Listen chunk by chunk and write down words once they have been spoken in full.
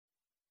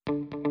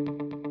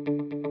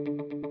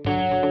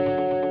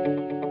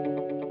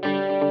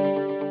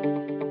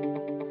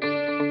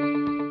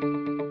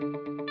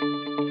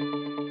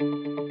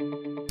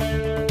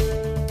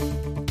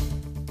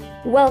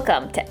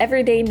Welcome to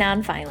Everyday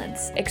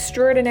Nonviolence,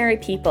 extraordinary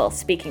people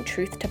speaking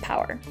truth to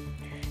power.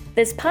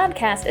 This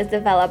podcast is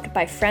developed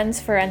by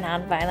Friends for a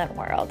Nonviolent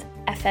World,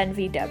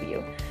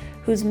 FNVW,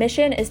 whose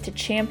mission is to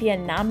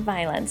champion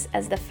nonviolence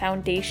as the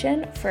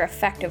foundation for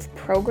effective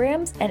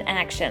programs and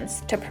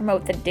actions to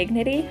promote the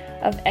dignity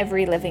of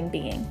every living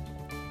being.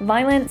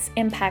 Violence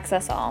impacts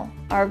us all.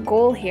 Our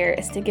goal here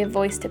is to give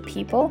voice to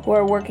people who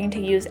are working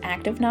to use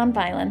active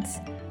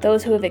nonviolence,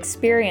 those who have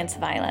experienced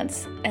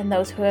violence, and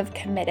those who have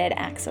committed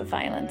acts of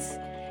violence.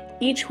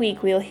 Each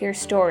week we'll hear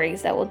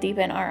stories that will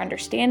deepen our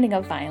understanding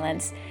of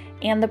violence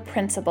and the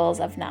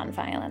principles of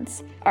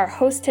nonviolence. Our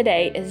host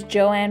today is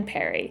Joanne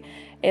Perry,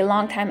 a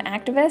longtime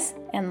activist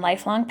and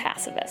lifelong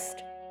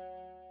pacifist.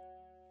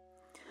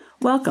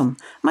 Welcome.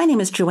 My name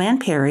is Joanne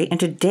Perry, and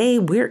today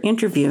we're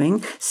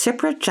interviewing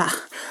Sipra Jha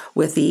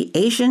with the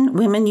Asian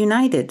Women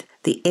United,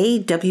 the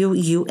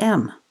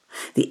AWUM.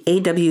 The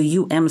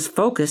AWUM's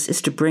focus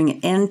is to bring an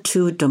end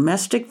to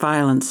domestic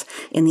violence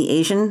in the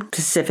Asian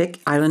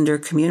Pacific Islander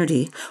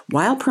community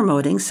while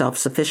promoting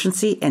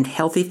self-sufficiency and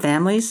healthy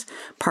families,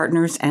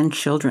 partners, and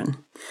children.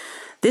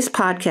 This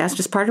podcast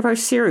is part of our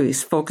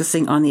series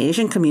focusing on the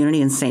Asian community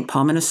in St.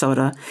 Paul,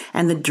 Minnesota,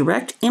 and the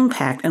direct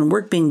impact and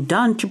work being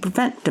done to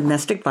prevent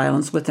domestic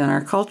violence within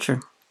our culture.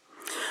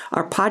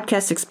 Our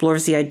podcast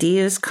explores the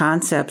ideas,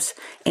 concepts,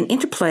 and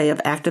interplay of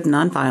active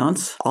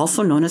nonviolence,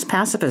 also known as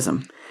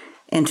pacifism.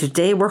 And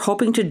today we're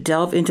hoping to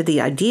delve into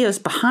the ideas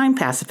behind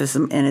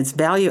pacifism and its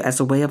value as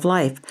a way of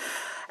life,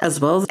 as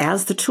well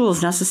as the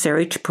tools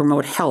necessary to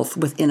promote health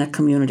within a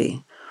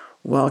community.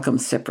 Welcome,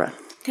 Sipra.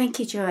 Thank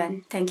you,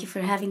 Joanne. Thank you for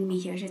having me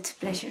here. It's a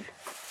pleasure.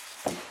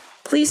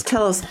 Please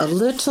tell us a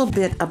little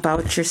bit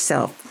about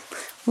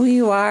yourself, who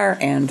you are,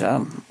 and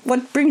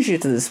what brings you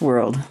to this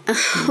world.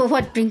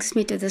 What brings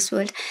me to this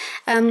world?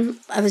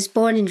 I was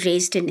born and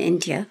raised in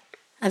India.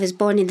 I was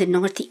born in the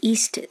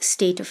northeast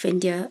state of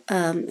India,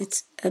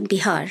 it's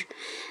Bihar.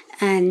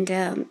 And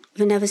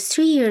when I was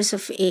 3 years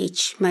of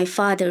age, my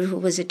father, who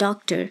was a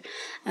doctor,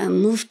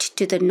 moved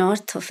to the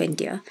north of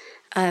India.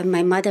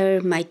 My mother,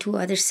 my two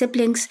other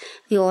siblings,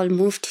 we all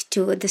moved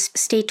to this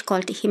state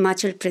called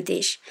Himachal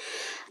Pradesh,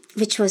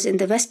 which was in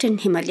the western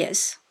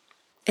Himalayas.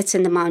 It's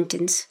in the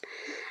mountains.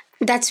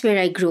 That's where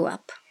I grew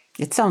up.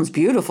 It sounds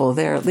beautiful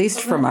there, at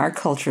least from our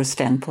culture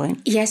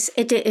standpoint. Yes,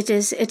 it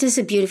is. It is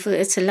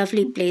it's a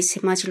lovely place.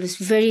 Himachal was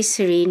very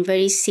serene,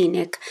 very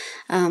scenic.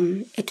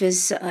 It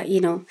was,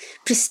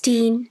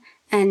 pristine.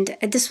 And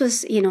this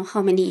was,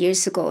 how many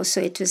years ago?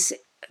 So it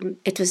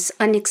was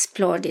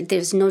unexplored. There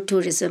was no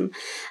tourism.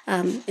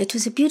 It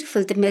was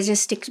the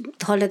majestic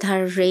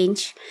Dhauladhar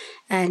range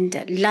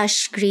and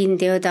lush green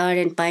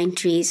deodar and pine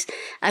trees.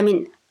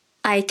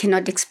 I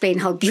cannot explain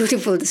how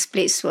beautiful this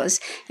place was.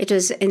 It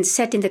was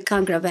set in the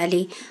Kangra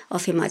Valley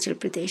of Himachal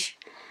Pradesh.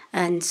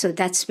 And so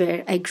that's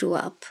where I grew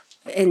up,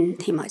 in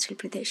Himachal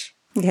Pradesh.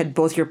 You had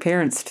both your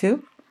parents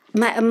too?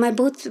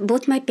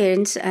 Both my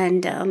parents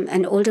and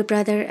an older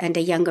brother and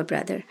a younger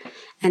brother.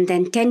 And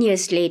then 10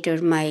 years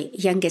later, my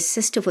youngest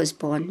sister was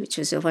born, which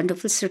was a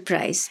wonderful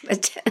surprise.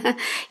 But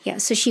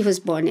so she was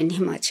born in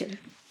Himachal.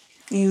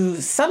 You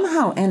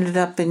somehow ended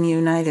up in the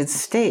United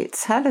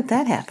States. How did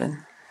that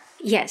happen?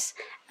 Yes.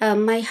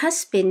 My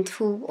husband,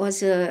 who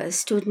was a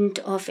student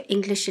of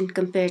English and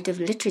comparative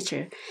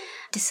literature,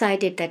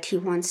 decided that he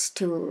wants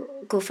to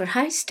go for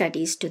higher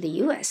studies to the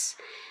U.S.,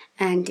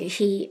 and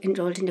he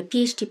enrolled in a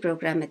PhD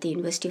program at the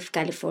University of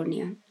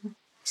California.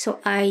 So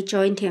I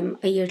joined him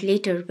a year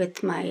later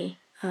with my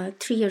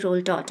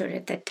 3-year-old daughter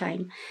at that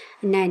time,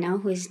 Nana,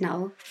 who is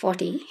now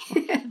 40.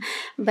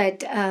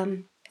 But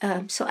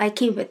so I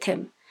came with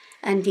him,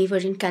 and we were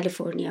in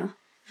California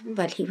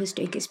while he was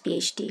doing his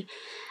PhD.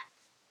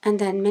 And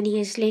then many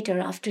years later,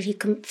 after he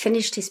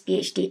finished his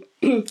PhD,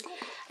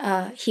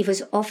 he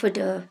was offered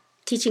a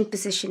teaching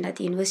position at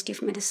the University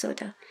of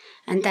Minnesota.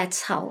 And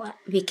that's how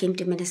we came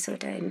to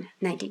Minnesota in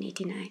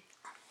 1989.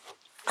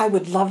 I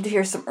would love to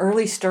hear some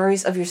early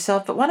stories of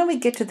yourself, but why don't we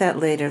get to that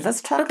later?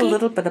 Let's talk a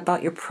little bit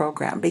about your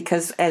program,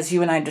 because as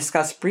you and I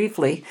discussed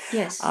briefly,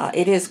 yes,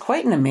 it is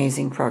quite an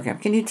amazing program.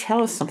 Can you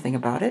tell us something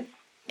about it?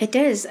 It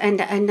is,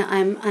 and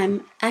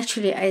I'm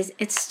actually,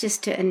 it's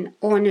just an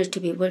honor to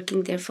be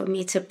working there for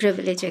me. It's a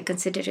privilege. I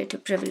consider it a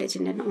privilege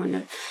and an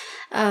honor.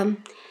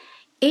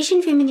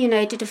 Asian Women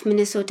United of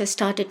Minnesota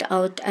started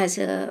out as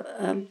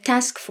a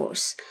task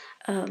force.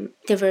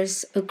 There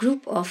was a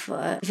group of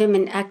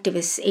women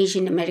activists,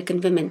 Asian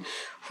American women,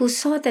 who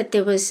saw that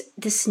there was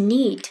this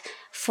need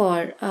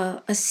for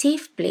a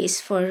safe place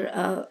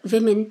for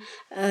women,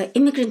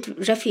 immigrant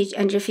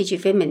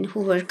refugee women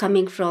who were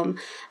coming from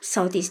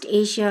Southeast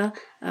Asia,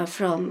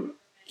 from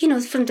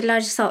the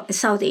large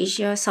South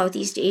Asia,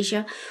 Southeast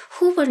Asia,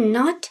 who were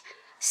not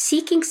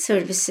seeking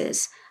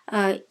services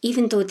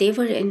even though they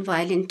were in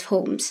violent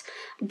homes,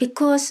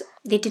 because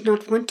they did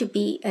not want to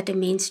be at a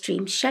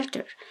mainstream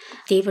shelter.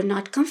 They were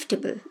not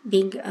comfortable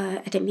being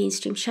at a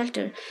mainstream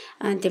shelter,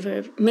 and there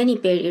were many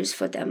barriers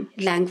for them,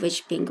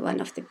 language being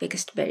one of the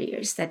biggest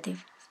barriers that they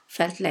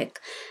felt like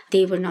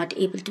they were not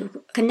able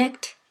to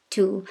connect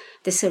to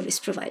the service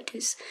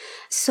providers.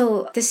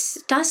 So this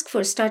task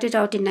force started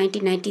out in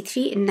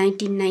 1993. In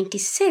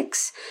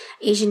 1996,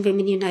 Asian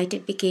Women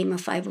United became a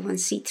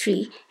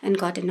 501c3 and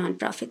got a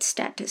nonprofit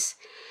status.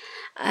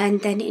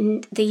 And then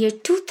in the year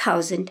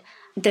 2000,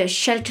 the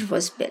shelter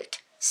was built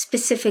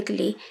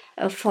specifically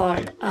for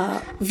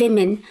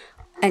women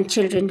and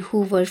children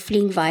who were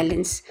fleeing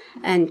violence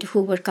and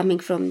who were coming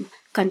from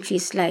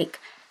countries like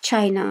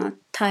China,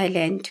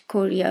 Thailand,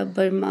 Korea,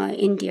 Burma,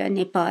 India,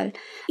 Nepal,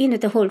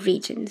 the whole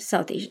region,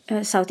 South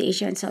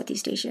Asia and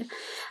Southeast Asia.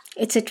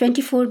 It's a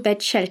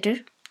 24-bed shelter.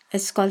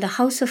 It's called the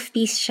House of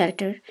Peace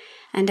Shelter.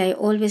 And I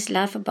always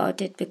laugh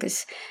about it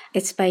because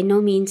it's by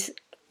no means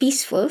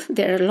peaceful.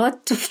 There are a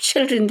lot of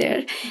children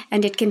there,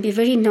 and it can be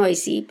very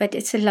noisy, but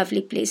it's a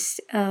lovely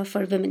place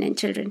for women and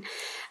children.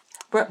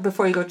 But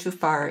before you go too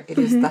far, it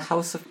is the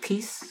House of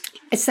Peace?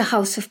 It's the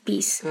House of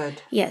Peace.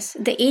 Good. Yes.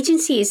 The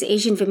agency is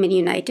Asian Women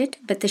United,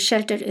 but the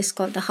shelter is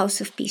called the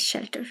House of Peace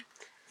Shelter.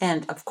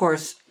 And, of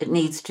course, it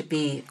needs to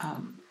be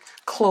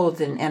clothed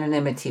in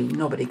anonymity.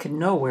 Nobody can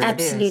know where it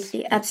is.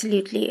 Absolutely,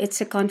 absolutely.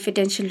 It's a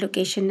confidential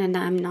location, and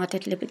I'm not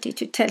at liberty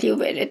to tell you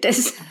where it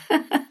is.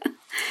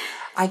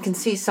 I can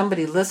see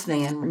somebody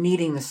listening and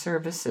needing the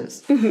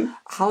services.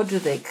 How do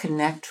they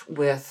connect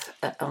with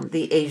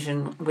the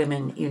Asian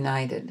Women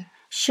United?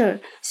 Sure.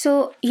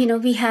 So,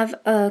 we have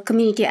a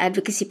community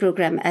advocacy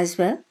program as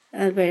well,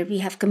 where we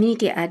have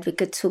community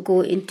advocates who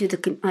go into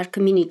our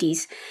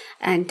communities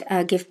and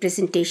give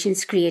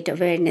presentations, create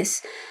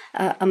awareness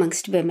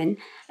amongst women.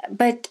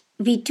 But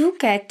we do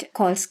get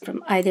calls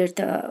from either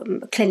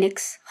the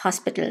clinics,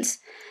 hospitals,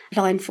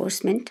 law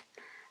enforcement,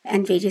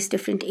 and various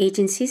different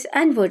agencies,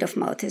 and word of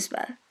mouth as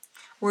well.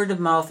 Word of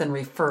mouth and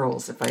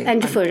referrals,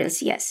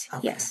 referrals, yes,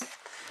 okay. Yes.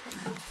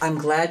 I'm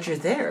glad you're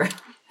there.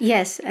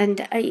 Yes,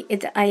 and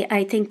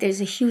I think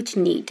there's a huge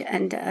need,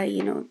 and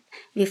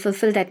we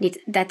fulfill that need.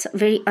 That's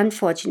very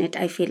unfortunate,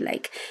 I feel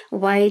like.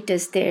 Why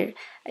does there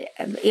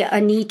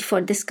a need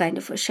for this kind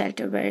of a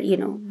shelter where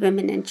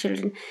women and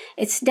children?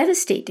 It's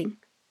devastating,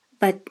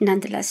 but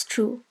nonetheless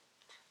true.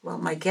 Well,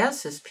 my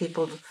guess is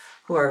people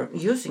who are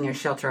using your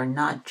shelter are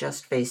not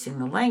just facing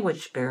the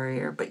language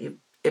barrier, but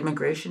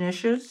immigration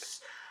issues,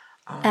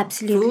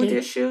 absolutely, food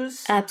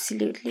issues,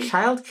 absolutely,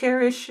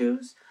 childcare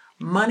issues,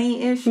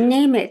 money issues.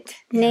 Name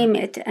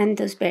it, and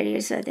those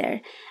barriers are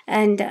there.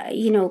 And,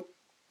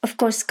 of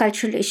course,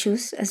 cultural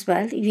issues as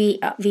well. We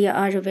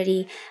are a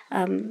very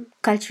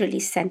culturally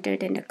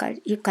centered and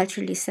a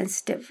culturally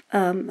sensitive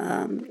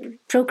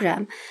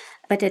program.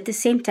 But at the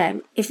same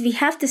time, if we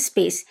have the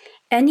space,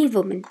 any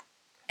woman,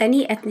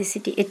 any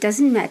ethnicity, it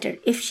doesn't matter.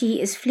 If she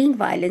is fleeing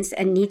violence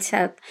and needs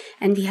help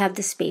and we have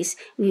the space,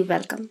 we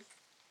welcome.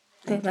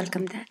 We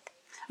welcome that.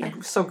 Yeah.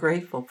 I'm so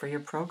grateful for your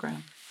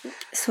program.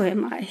 So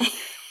am I.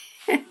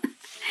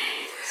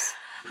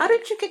 How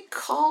did you get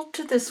called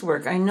to this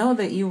work? I know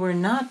that you were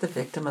not the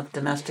victim of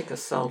domestic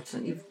assault.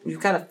 And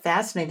you've got a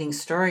fascinating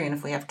story, and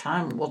if we have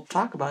time, we'll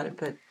talk about it.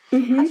 But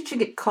how did you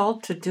get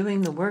called to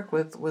doing the work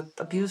with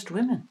abused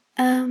women?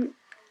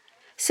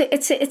 So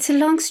it's a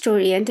long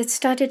story, and it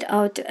started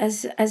out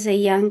as a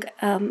young.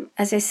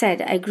 As I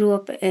said, I grew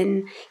up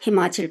in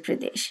Himachal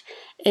Pradesh.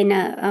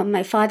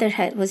 My father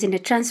was in a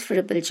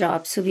transferable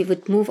job, so we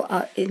would move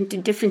into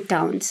different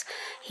towns.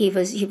 He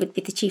was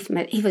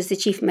the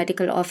chief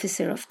medical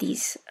officer of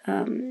these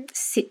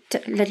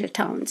little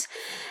towns.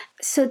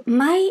 So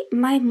my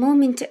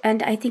moment,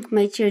 and I think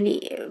my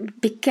journey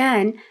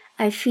began,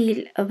 I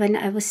feel, when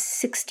I was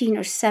 16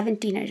 or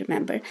 17, I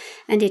remember,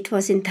 and it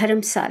was in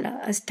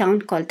Dharamsala, a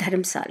town called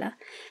Dharamsala,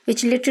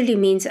 which literally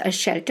means a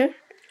shelter,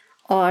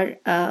 or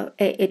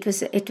it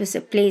was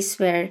a place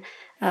where,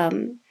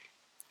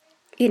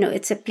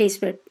 it's a place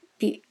where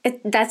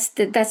that's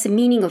the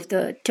meaning of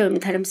the term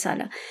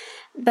Dharamsala.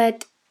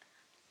 But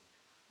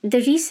the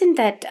reason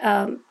that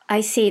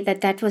I say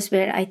that was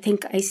where I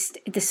think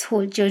this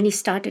whole journey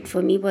started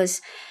for me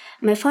was,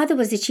 my father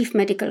was the chief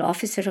medical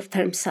officer of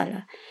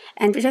Dharamsala,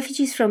 and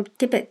refugees from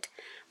Tibet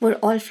were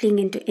all fleeing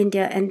into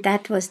India, and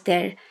that was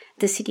the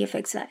city of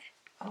exile.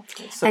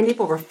 Okay, so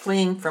people were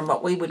fleeing from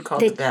what we would call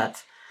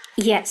Tibet.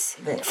 Yes,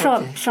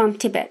 from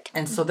Tibet.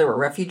 And so there were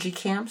refugee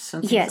camps?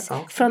 And yes,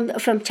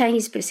 from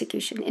Chinese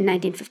persecution in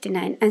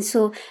 1959. And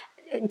so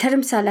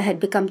Dharamsala had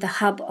become the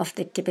hub of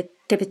the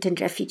Tibetan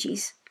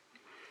refugees.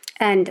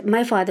 And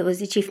my father was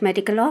the chief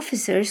medical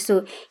officer,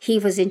 so he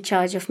was in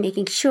charge of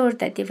making sure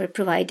that they were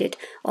provided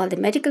all the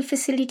medical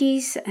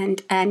facilities,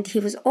 and he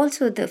was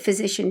also the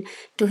physician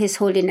to His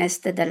Holiness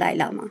the Dalai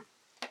Lama.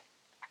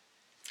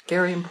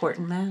 Very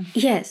important man.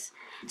 Yes.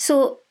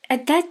 So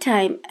at that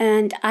time,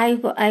 and I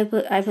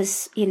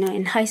was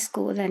in high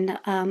school, and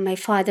my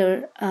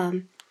father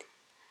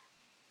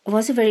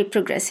was a very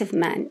progressive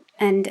man,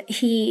 and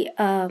he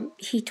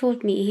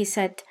told me, he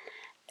said,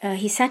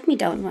 he sat me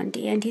down one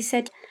day and he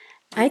said,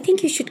 I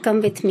think you should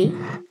come with me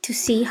to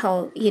see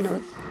how,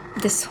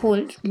 this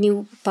whole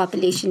new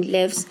population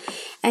lives.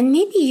 And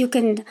maybe you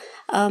can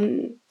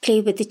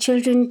play with the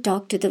children,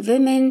 talk to the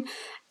women,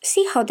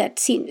 see how that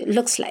scene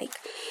looks like.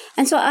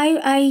 And so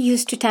I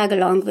used to tag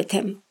along with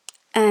him.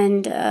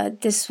 And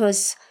this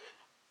was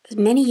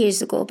many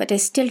years ago, but I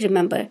still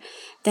remember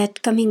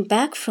that coming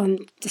back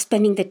from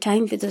spending the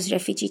time with those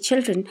refugee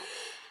children,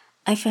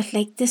 I felt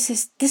like this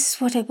is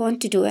what I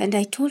want to do. And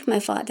I told my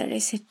father, I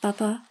said,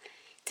 Papa,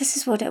 this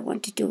is what I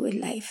want to do in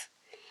life.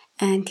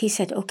 And he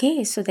said,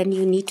 okay, so then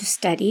you need to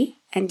study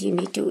and you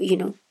need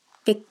to,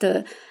 pick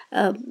the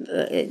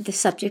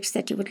subjects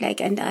that you would like.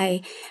 And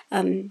I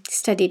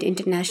studied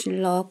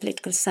international law,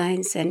 political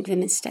science, and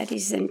women's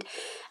studies. And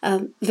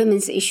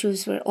women's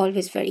issues were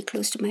always very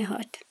close to my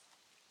heart.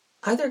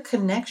 Are there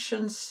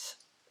connections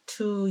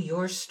to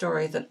your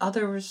story that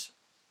others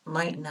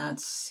might not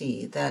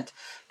see, that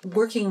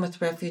working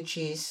with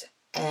refugees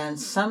and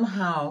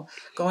somehow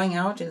going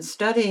out and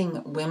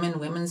studying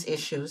women's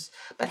issues,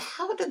 but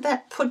how did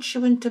that put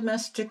you in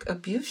domestic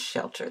abuse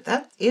shelter?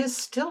 That is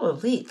still a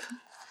leap.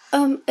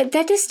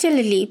 That is still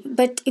a leap,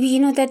 but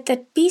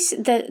that piece,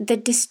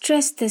 the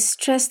distress, the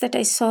stress that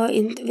I saw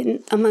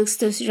in amongst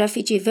those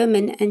refugee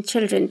women and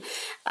children,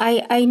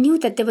 I knew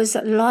that there was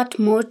a lot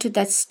more to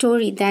that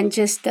story than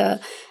just their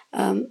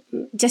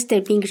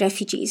being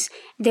refugees.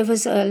 There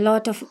was a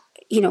lot of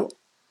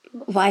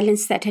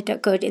violence that had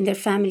occurred in their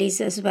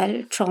families as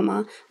well,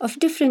 trauma of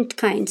different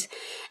kinds,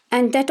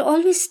 and that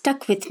always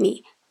stuck with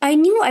me. I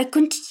knew I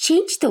couldn't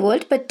change the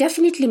world, but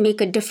definitely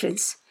make a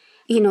difference.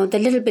 The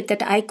little bit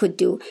that I could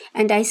do.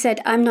 And I said,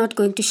 I'm not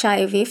going to shy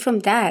away from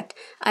that.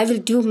 I will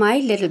do my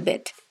little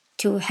bit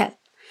to help.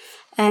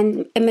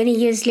 And many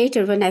years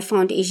later, when I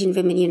found Asian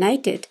Women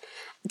United,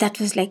 that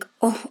was like,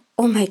 oh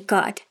my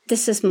God,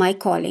 this is my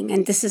calling.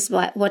 And this is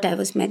what I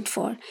was meant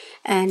for.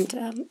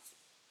 And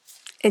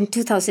in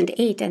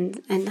 2008,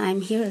 and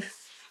I'm here.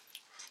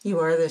 You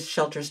are the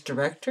shelter's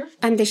director?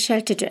 I'm the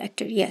shelter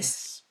director,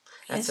 yes.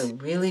 That's a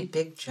really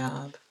big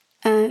job.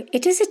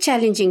 It is a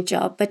challenging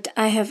job, but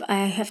I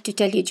have to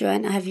tell you,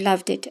 Joanne, I have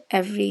loved it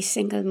every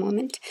single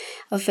moment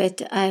of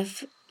it.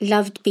 I've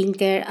loved being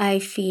there. I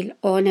feel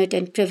honored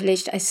and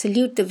privileged. I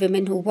salute the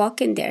women who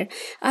walk in there.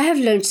 I have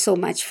learned so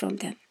much from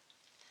them.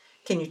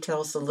 Can you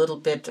tell us a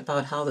little bit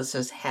about how this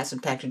has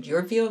impacted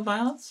your view of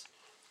violence?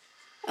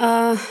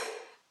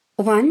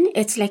 One,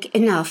 it's like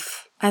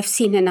enough. I've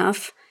seen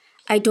enough.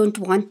 I don't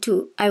want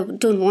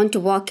to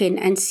walk in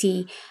and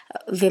see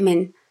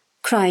women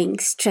crying,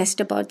 stressed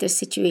about their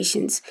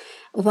situations.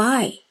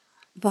 Why?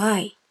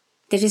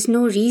 There is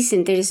no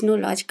reason, there is no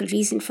logical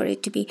reason for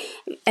it to be.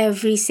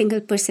 Every single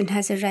person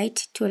has a right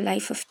to a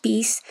life of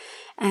peace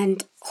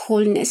and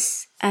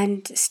wholeness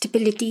and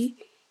stability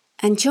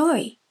and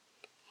joy.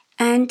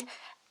 And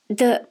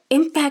the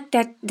impact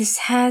that this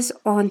has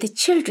on the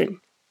children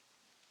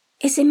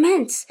is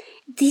immense.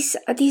 These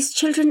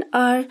children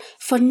are,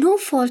 for no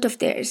fault of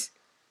theirs,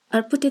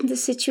 are put in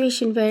this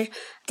situation where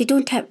they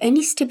don't have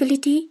any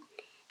stability.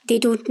 They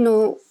don't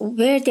know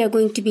where they're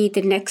going to be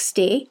the next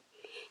day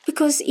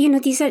because,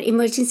 these are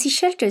emergency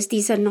shelters.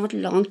 These are not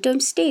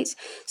long-term stays.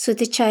 So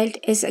the child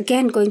is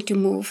again going to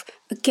move,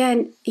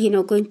 again,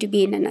 going to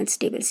be in an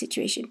unstable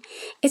situation.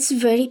 It's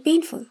very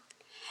painful.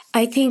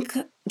 I think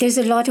there's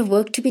a lot of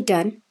work to be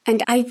done.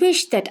 And I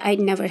wish that I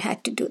never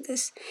had to do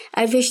this.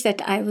 I wish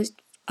that I was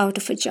out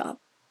of a job.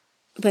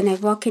 When I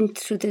walk in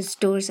through those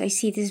doors, I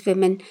see these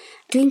women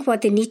doing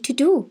what they need to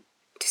do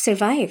to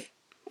survive.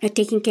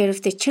 Taking care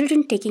of their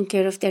children, taking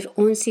care of their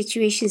own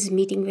situations,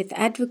 meeting with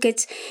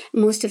advocates.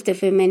 Most of the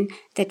women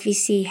that we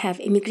see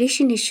have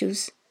immigration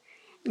issues.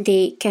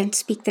 They can't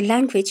speak the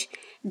language.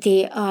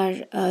 They are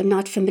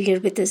not familiar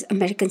with the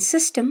American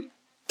system.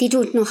 They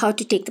don't know how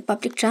to take the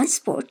public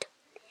transport.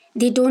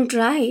 They don't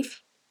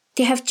drive.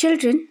 They have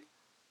children.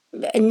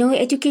 No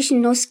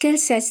education, no skill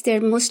sets.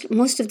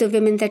 Most of the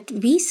women that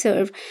we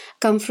serve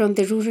come from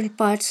the rural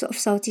parts of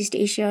Southeast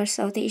Asia or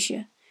South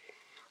Asia.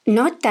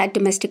 Not that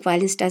domestic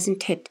violence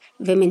doesn't hit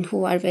women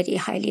who are very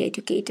highly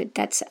educated.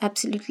 That's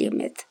absolutely a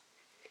myth.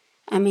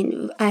 I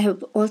mean, I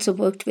have also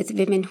worked with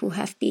women who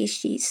have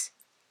PhDs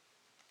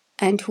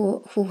and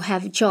who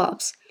have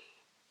jobs,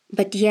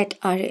 but yet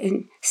are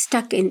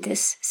stuck in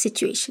this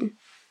situation.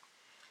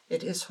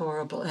 It is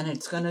horrible, and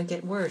it's going to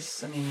get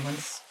worse. I mean,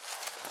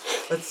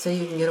 let's say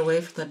you can get away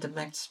from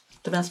the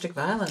domestic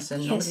violence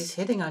and nobody's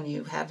hitting on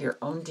you, have your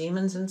own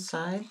demons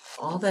inside,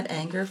 all that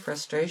anger,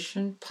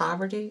 frustration,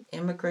 poverty,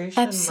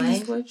 immigration,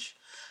 language,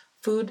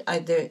 food,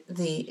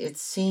 it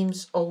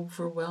seems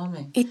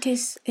overwhelming. It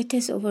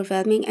is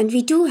overwhelming. And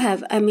we do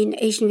have,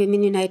 Asian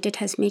Women United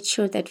has made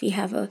sure that we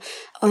have a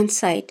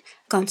on-site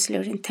counselor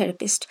and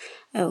therapist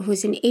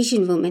who's an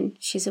Asian woman.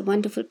 She's a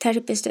wonderful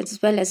therapist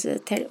as well as a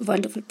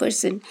wonderful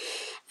person.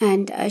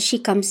 And she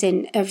comes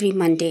in every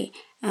Monday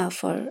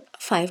for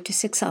 5 to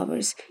 6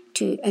 hours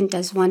and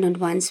does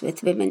one-on-ones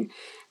with women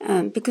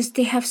because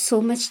they have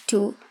so much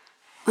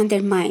on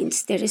their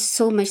minds. There is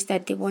so much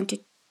that they want to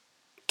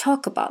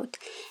talk about.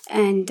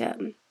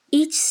 And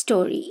each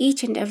story,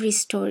 each and every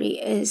story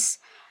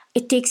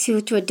it takes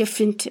you to a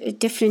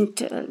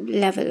different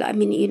level. I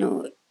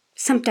mean,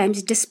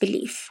 sometimes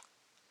disbelief,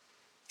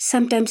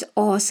 sometimes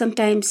awe,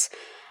 sometimes,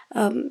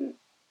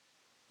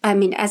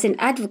 as an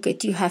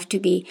advocate, you have to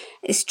be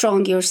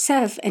strong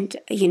yourself and,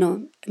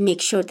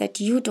 make sure that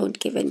you don't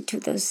give in to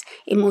those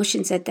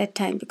emotions at that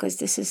time, because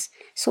this is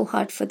so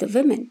hard for the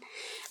women.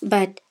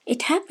 But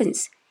it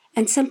happens.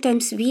 And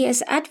sometimes we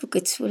as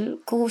advocates will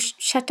go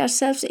shut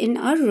ourselves in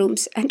our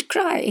rooms and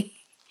cry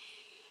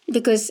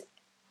because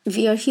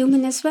we are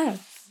human as well.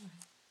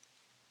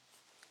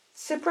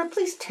 Sipra,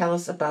 please tell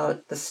us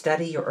about the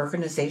study your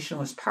organization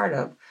was part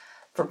of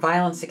for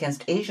violence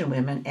against Asian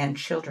women and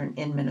children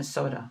in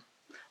Minnesota.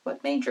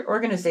 What made your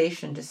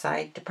organization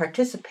decide to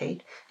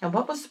participate, and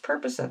what was the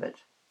purpose of it?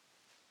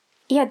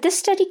 Yeah, this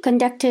study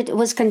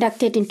was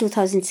conducted in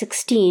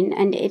 2016,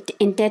 and it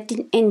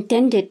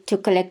intended to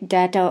collect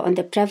data on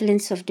the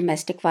prevalence of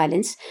domestic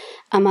violence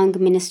among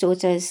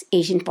Minnesota's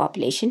Asian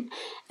population,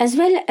 as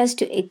well as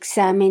to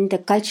examine the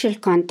cultural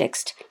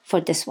context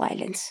for this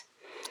violence.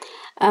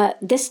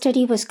 This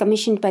study was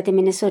commissioned by the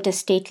Minnesota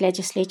State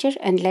Legislature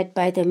and led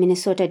by the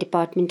Minnesota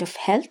Department of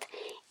Health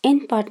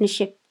in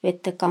partnership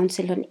with the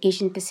Council on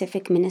Asian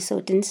Pacific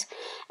Minnesotans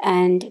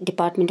and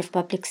Department of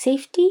Public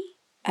Safety,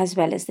 as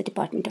well as the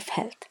Department of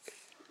Health.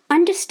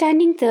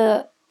 Understanding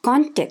the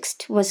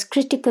context was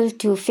critical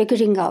to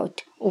figuring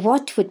out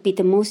what would be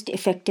the most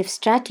effective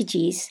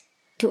strategies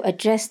to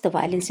address the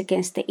violence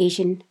against the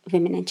Asian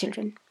women and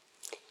children.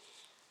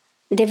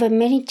 There were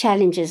many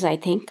challenges, I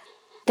think.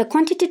 The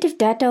quantitative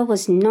data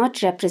was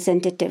not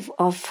representative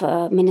of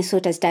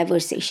Minnesota's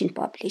diverse Asian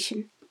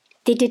population.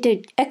 They did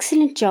an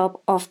excellent job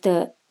of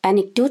the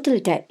anecdotal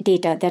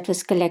data that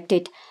was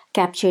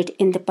captured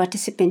in the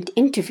participant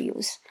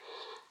interviews.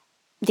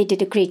 They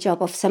did a great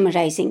job of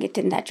summarizing it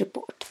in that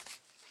report.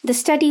 The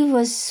study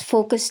was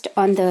focused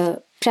on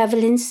the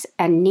prevalence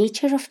and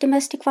nature of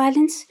domestic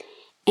violence,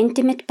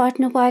 intimate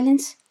partner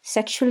violence,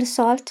 sexual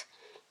assault,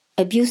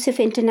 abusive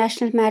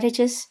international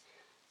marriages,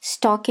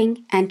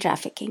 stalking, and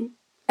trafficking.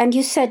 And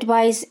you said,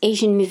 why is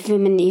Asian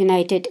Women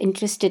United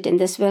interested in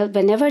this? Well,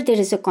 whenever there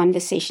is a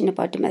conversation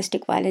about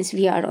domestic violence,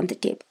 we are on the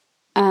table.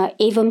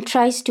 AWUM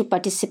tries to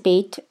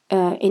participate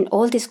in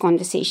all these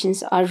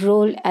conversations. Our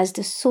role as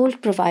the sole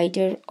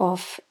provider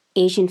of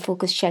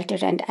Asian-focused shelter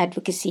and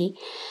advocacy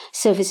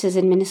services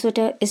in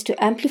Minnesota is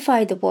to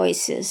amplify the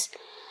voices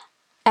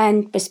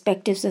and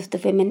perspectives of the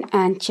women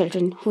and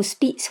children who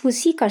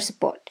seek our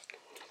support.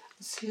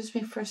 Excuse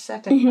me for a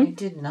second. Mm-hmm. I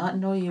did not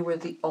know you were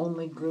the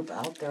only group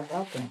out there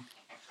helping.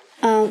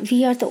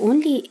 We are the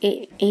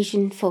only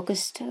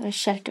Asian-focused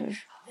shelter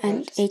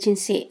and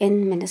agency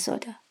in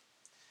Minnesota.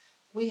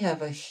 We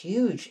have a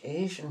huge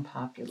Asian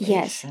population.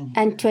 Yes, here.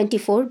 And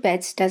 24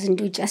 beds doesn't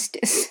do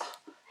justice.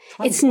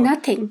 24. It's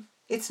nothing.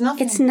 It's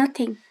nothing. It's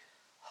nothing.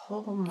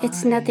 Oh my.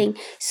 It's nothing.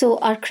 So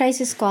our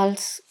crisis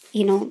calls,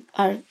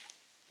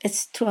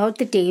 it's throughout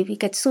the day. We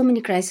get so many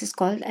crisis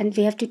calls, and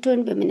we have to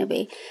turn women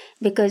away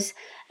because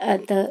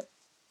the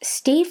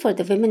stay for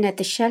the women at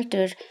the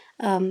shelter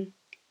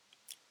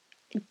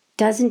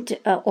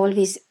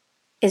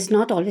is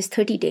not always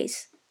 30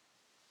 days.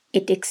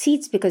 It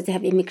exceeds because they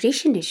have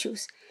immigration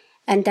issues.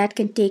 And that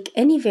can take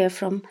anywhere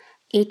from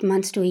 8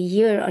 months to a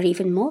year or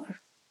even more.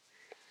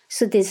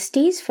 So the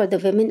stays for the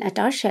women at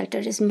our shelter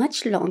is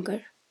much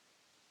longer.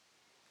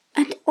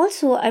 And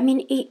also,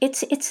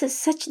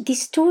 it's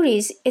these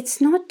stories, it's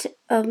not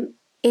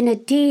in a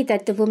day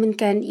that the woman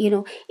can,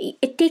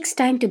 it takes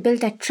time to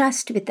build that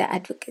trust with the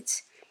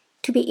advocates,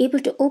 to be able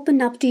to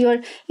open up to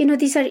your,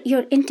 these are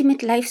your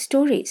intimate life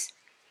stories.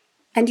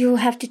 And you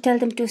have to tell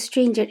them to a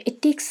stranger.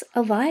 It takes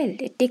a while.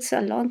 It takes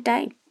a long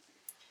time.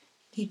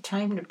 Need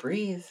time to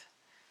breathe.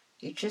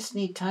 You just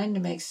need time to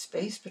make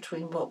space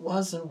between what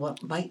was and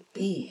what might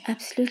be.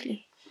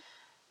 Absolutely.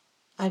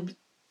 I'm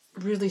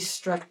really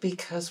struck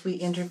because we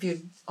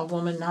interviewed a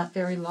woman not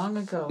very long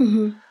ago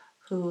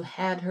who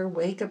had her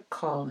wake-up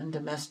call in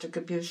domestic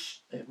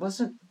abuse.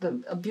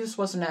 The abuse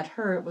wasn't at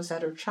her, it was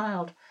at her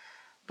child.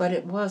 But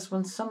it was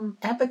when some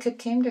advocate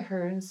came to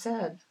her and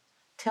said,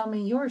 "Tell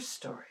me your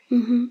story."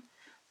 Mm-hmm.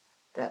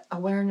 That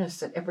awareness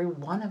that every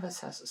one of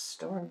us has a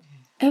story.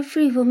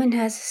 Every woman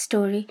has a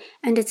story,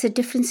 and it's a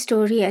different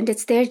story, and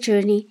it's their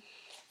journey.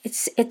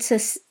 It's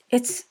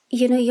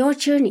your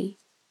journey,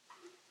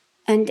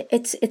 and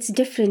it's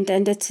different,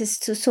 and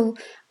so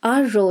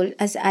our role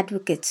as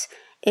advocates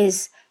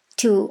is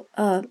to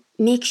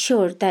make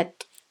sure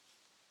that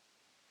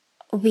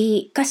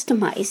we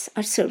customize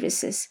our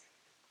services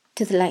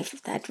to the life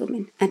of that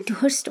woman and to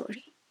her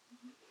story.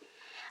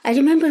 I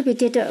remember we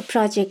did a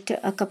project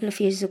a couple of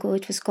years ago.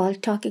 It was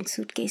called Talking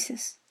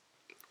Suitcases.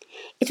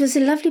 It was a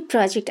lovely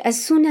project.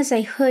 As soon as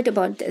I heard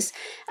about this,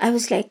 I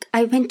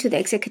went to the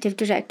executive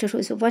director, who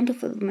is a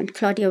wonderful woman.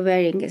 Claudia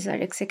Waring is our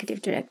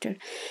executive director.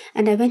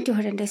 And I went to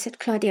her and I said,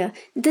 "Claudia,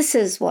 this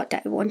is what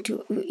I want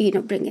to,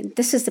 bring in.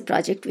 This is the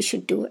project we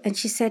should do." And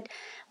she said,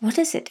 "What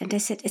is it?" And I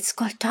said, "It's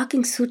called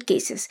Talking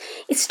Suitcases.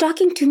 It's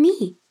talking to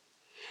me."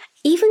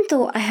 even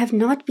though I have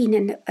not been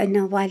in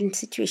a violent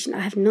situation,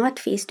 I have not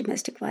faced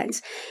domestic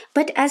violence,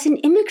 but as an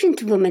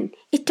immigrant woman,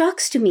 it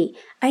talks to me.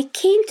 I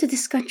came to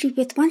this country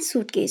with one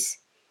suitcase.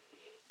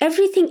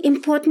 Everything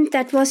important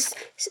that was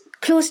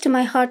close to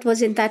my heart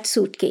was in that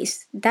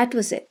suitcase. That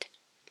was it.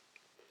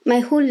 My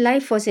whole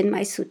life was in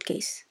my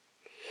suitcase.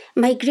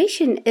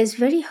 Migration is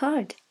very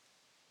hard.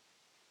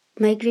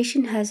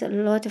 Migration has a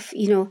lot of,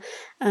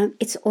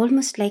 it's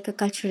almost like a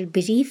cultural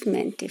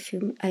bereavement, if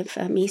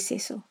I may say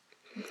so.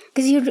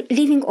 Because you're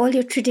leaving all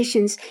your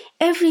traditions,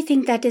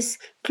 everything that is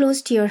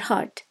close to your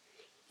heart,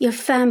 your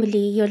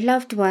family, your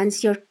loved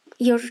ones, your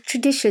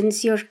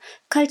traditions, your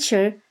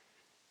culture.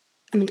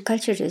 I mean,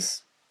 culture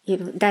is,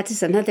 that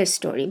is another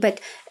story. But,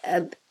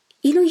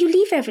 you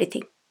leave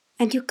everything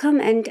and you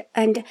come and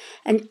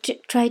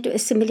try to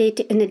assimilate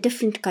in a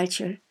different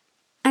culture.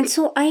 And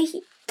so I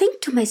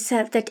think to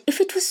myself that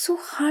if it was so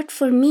hard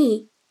for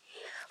me,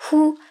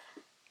 who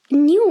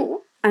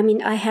knew, I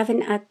mean, I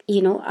haven't,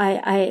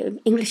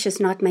 English is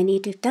not my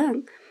native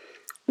tongue,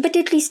 but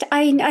at least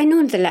I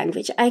know the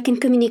language. I can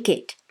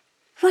communicate.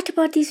 What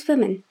about these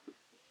women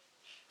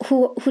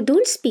who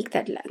don't speak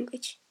that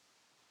language?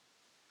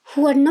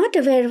 Who are not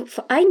aware of,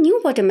 I knew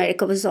what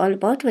America was all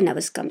about when I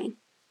was coming.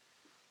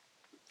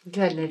 You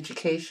had an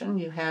education,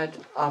 you had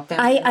a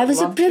family. I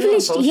was a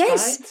privileged,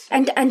 yes,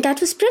 sides. and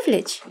that was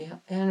privilege. Yeah,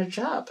 and a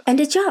job.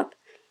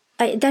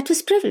 That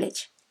was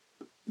privilege.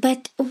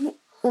 But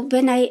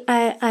when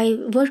I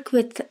work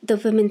with the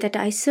women that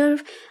I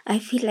serve, I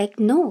feel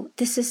like, no,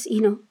 this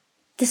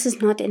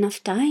is not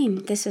enough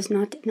time. This is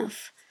not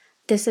enough.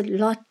 There's a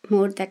lot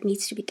more that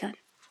needs to be done.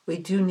 We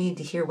do need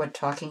to hear what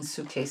Talking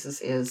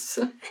Suitcases is.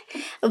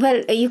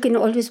 Well, you can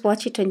always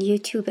watch it on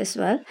YouTube as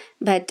well.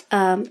 But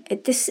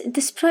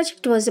this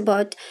project was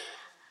about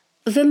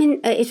women.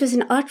 It was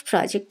an art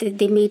project.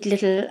 They made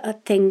little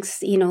things,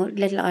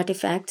 little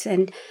artifacts.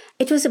 And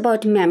it was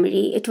about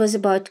memory. It was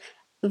about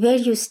where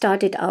you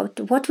started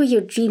out, what were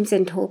your dreams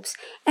and hopes,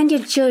 and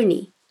your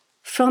journey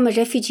from a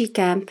refugee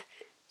camp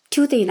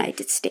to the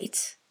United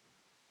States.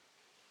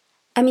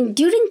 I mean,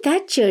 during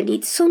that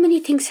journey, so many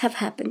things have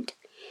happened.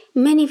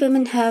 Many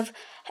women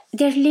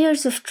there are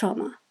layers of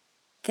trauma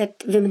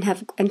that women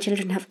have and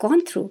children have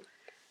gone through.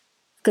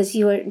 Because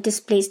you are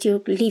displaced,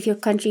 you leave your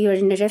country, you're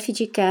in a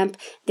refugee camp,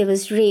 there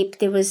was rape,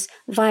 there was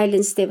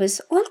violence, there was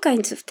all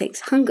kinds of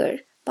things, hunger,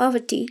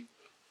 poverty,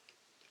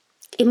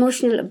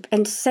 emotional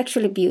and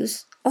sexual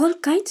abuse, all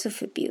kinds of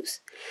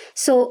abuse.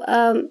 So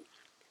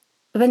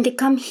when they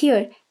come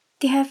here,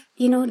 they have,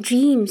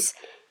 dreams,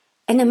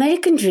 an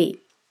American dream,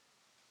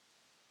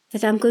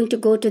 that I'm going to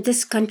go to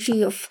this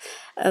country of,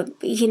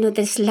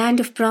 this land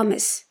of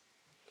promise.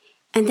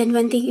 And then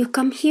when you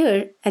come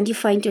here and you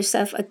find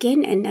yourself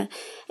again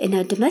in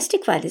a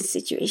domestic violence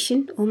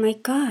situation, oh my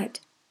God,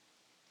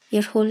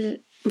 your whole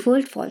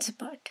world falls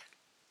apart.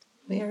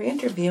 We are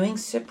interviewing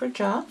Sipra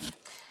Jha,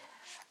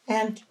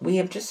 and we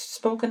have just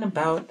spoken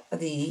about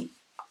the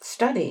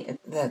study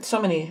that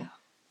so many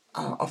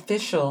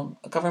official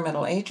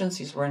governmental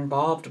agencies were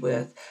involved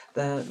with,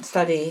 the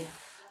study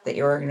that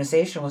your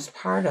organization was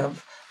part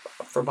of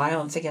for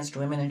violence against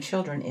women and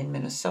children in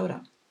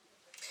Minnesota.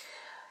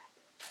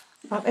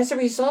 As a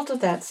result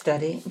of that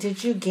study,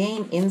 did you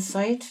gain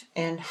insight,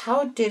 and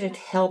how did it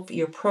help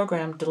your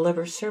program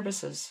deliver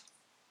services?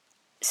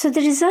 So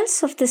the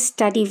results of the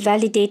study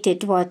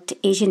validated what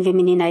Asian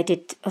Women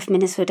United of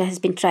Minnesota has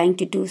been trying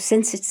to do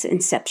since its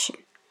inception.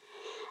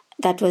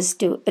 That is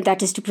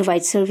to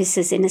provide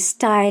services in a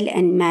style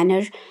and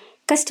manner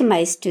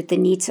customized to the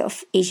needs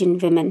of Asian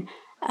women,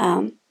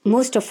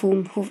 most of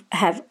whom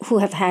who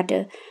have had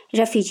a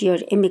refugee or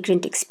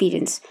immigrant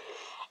experience,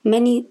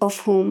 many of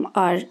whom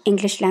are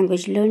English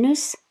language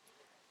learners,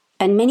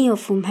 and many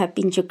of whom have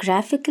been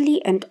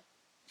geographically and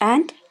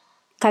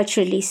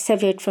culturally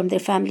severed from their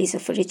families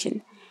of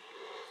origin.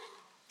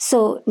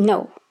 So,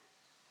 no,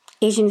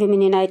 Asian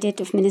Women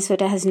United of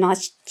Minnesota has not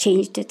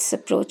changed its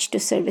approach to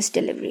service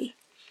delivery.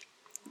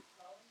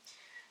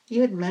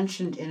 You had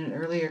mentioned in an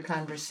earlier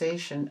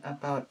conversation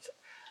about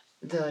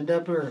the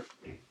number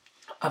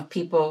of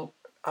people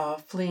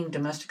fleeing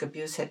domestic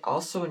abuse had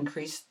also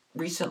increased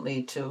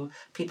recently to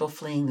people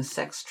fleeing the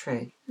sex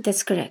trade.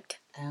 That's correct.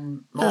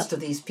 And most of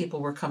these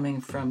people were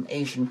coming from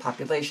Asian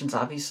populations.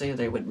 Obviously,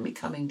 they wouldn't be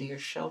coming to your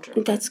shelter.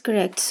 That's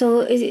correct. So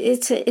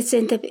it's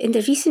in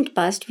the recent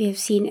past we have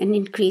seen an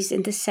increase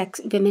in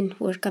the women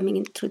who are coming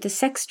in through the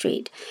sex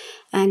trade,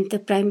 and the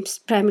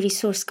primary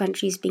source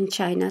countries being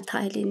China,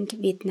 Thailand,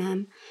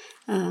 Vietnam,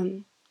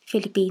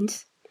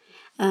 Philippines,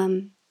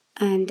 and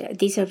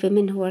these are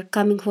women who are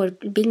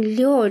being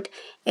lured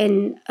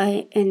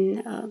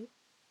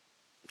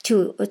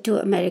to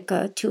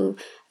America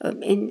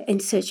in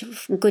search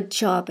of good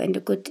job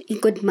and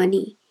good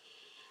money,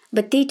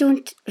 but they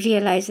don't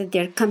realize that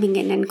they're coming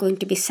in and going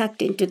to be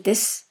sucked into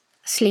this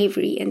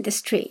slavery and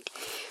this trade.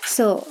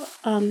 So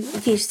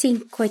we're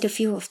seeing quite a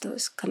few of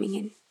those coming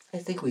in. I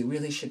think we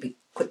really should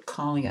quit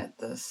calling it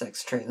the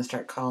sex trade and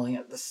start calling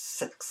it the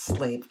sex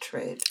slave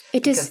trade.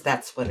 Because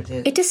that's what it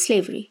is. It is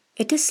slavery.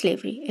 It is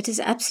slavery. It is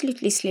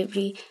absolutely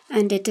slavery,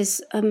 and it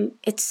is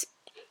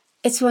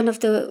it's one of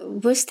the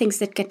worst things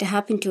that can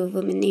happen to a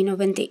woman. You know,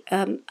 when they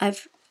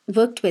I've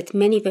worked with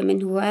many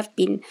women who have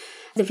been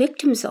the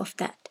victims of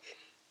that,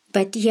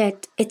 but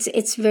yet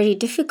it's very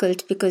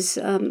difficult because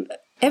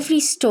every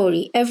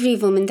story, every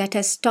woman that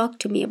has talked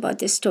to me about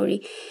this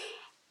story,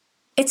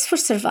 it's for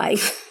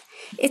survival.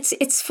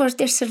 It's for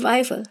their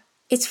survival.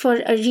 It's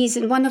for a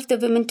reason. One of the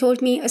women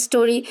told me a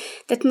story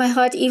that my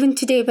heart, even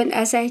today, when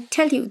as I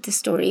tell you the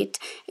story,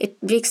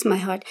 it breaks my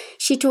heart.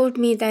 She told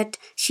me that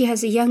she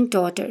has a young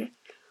daughter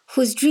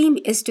whose dream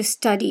is to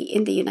study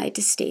in the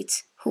United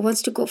States, who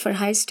wants to go for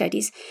higher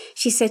studies.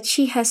 She said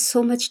she has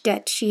so much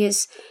debt. She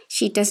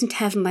doesn't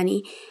have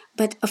money,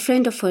 but a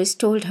friend of hers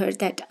told her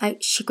that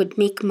she could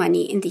make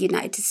money in the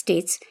United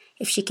States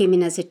if she came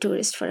in as a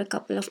tourist for a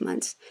couple of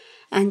months.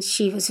 And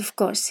she was, of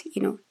course,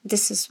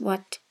 this is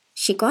what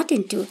she got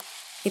into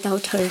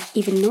without her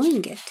even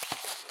knowing it.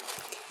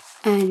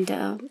 And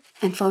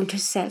found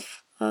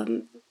herself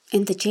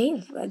in the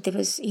jail. There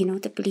was,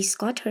 the police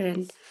got her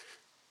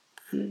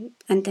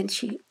and then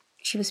she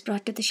was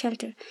brought to the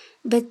shelter.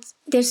 But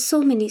there's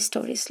so many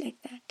stories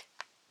like that.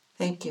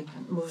 Thank you.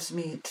 It moves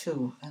me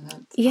too. And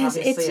that yes,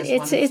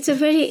 it's a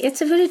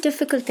very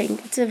difficult thing.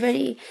 It's a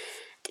very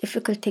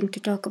difficult thing to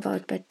talk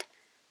about, but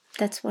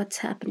that's what's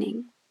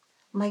happening.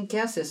 My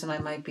guess is, and I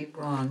might be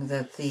wrong,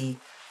 that the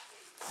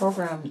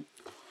program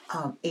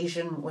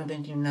Asian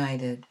Women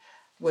United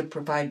would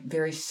provide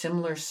very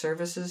similar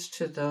services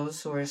to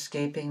those who are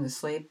escaping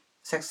the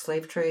sex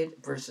slave trade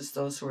versus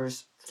those who are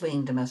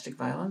fleeing domestic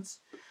violence?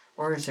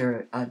 Or is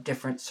there a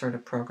different sort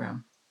of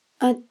program?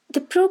 The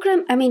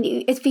program,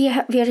 we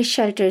are a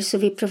shelter, so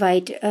we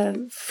provide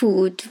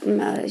food,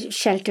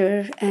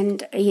 shelter,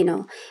 and,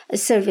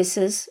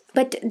 services.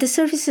 But the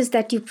services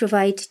that you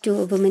provide to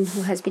a woman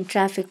who has been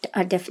trafficked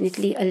are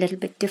definitely a little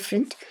bit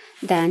different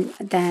than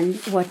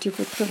what you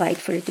would provide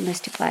for a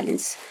domestic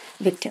violence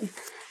victim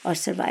or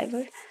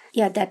survivor.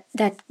 Yeah, that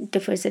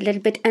differs a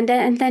little bit. And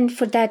then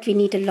for that, we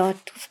need a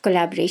lot of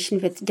collaboration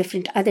with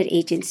different other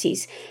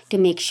agencies to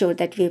make sure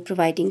that we're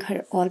providing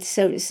her all the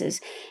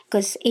services.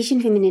 Because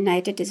Asian Women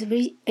United is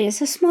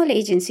a small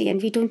agency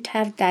and we don't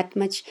have that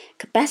much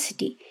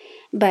capacity.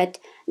 But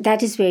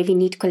that is where we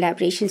need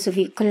collaboration. So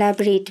we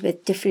collaborate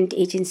with different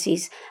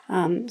agencies,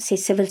 say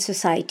civil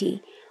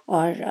society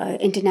or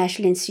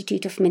International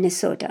Institute of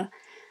Minnesota,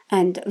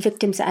 and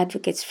victims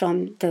advocates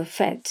from the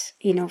feds,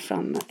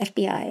 from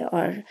FBI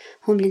or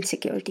Homeland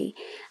Security,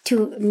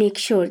 to make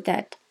sure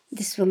that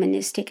this woman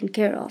is taken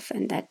care of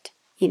and that,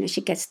 she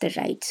gets the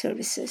right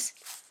services.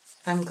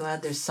 I'm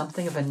glad there's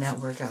something of a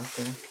network out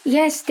there.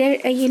 Yes, there,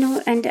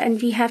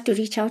 and we have to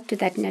reach out to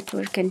that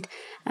network. And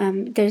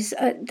that's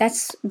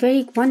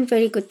one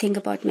very good thing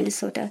about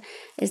Minnesota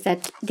is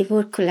that they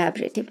work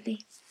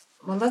collaboratively.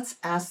 Well, let's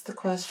ask the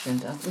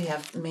question. We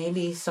have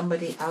maybe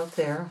somebody out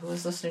there who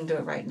is listening to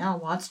it right now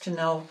wants to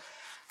know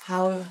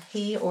how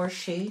he or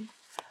she,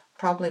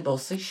 probably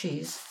mostly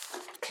she's,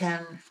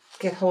 can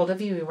get hold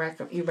of you.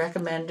 You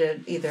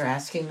recommended either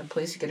asking the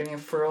police, getting a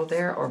referral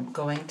there, or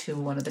going to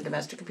one of the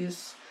domestic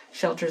abuse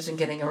shelters and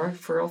getting a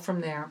referral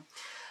from there.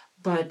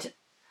 But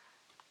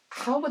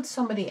how would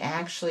somebody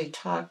actually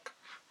talk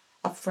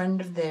a friend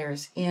of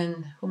theirs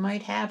in who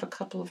might have a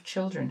couple of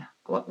children?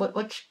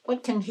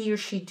 What can he or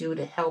she do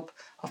to help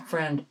a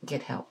friend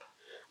get help?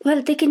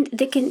 Well, they can.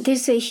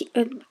 There's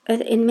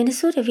in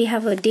Minnesota we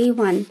have a Day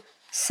One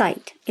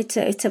site. It's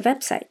a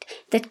website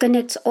that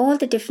connects all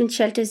the different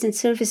shelters and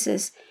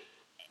services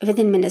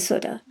within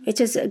Minnesota, which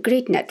is a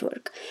great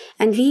network,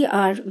 and we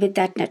are with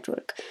that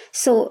network.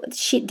 So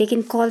they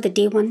can call the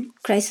Day One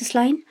crisis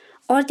line,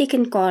 or they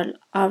can call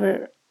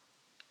our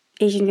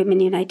Asian Women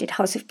United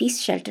House of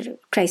Peace Shelter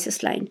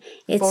crisis line.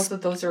 Both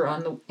of those are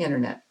on the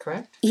internet,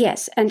 correct?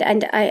 Yes, and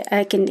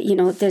I can,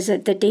 there's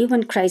the Day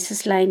One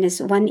crisis line is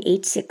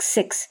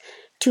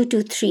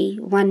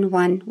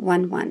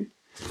 1-866-223-1111.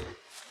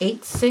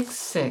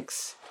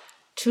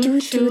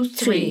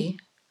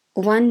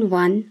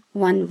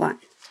 866-223-1111.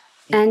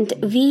 And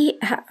we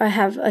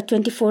have a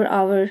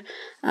 24-hour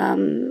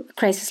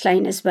crisis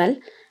line as well,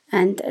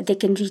 and they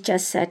can reach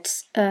us at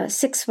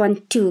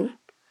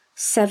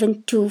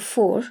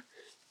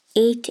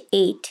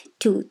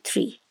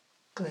 612-724-8823.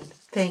 Good.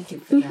 Thank you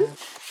for that.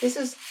 This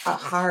is a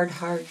hard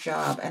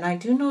job. And I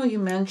do know you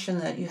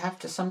mentioned that you have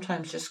to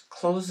sometimes just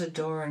close the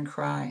door and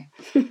cry.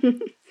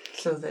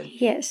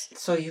 Yes.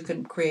 So you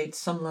can create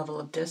some level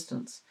of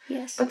distance.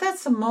 Yes. But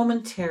that's a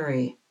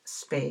momentary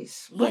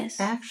space. What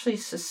actually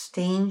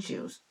sustains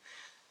you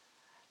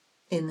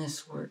in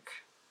this work?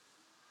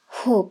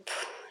 Hope.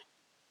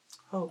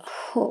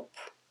 Hope,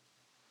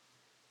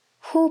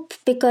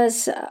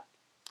 because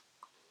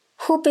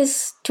hope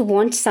is to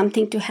want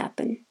something to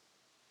happen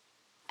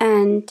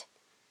and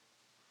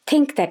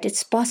think that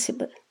it's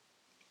possible.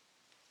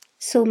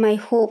 So my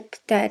hope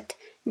that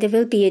there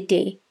will be a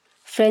day,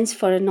 Friends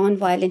for a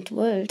Nonviolent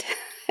World,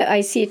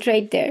 I see it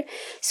right there.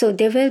 So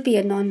there will be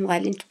a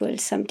nonviolent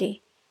world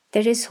someday.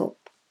 There is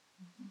hope.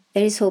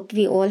 There is hope.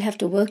 We all have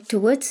to work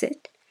towards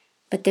it.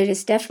 But there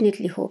is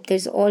definitely hope.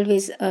 There's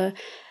always at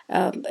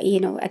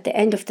the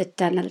end of the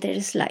tunnel, there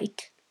is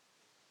light.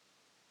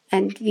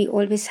 And we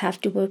always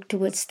have to work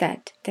towards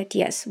that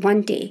yes,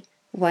 one day,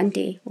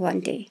 it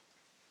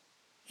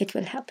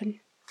will happen.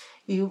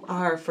 You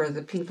are, for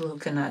the people who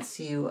cannot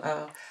see you,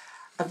 a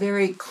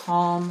very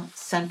calm,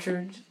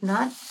 centered,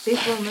 not big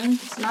woman,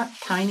 it's not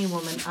tiny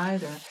woman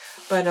either,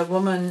 but a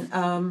woman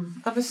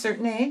of a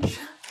certain age.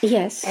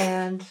 Yes.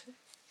 And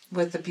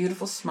with a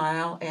beautiful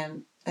smile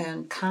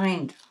and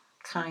kind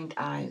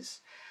eyes.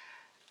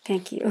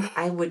 Thank you.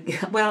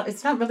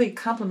 It's not really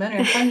complimentary.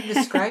 I'm trying to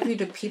describe you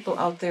to people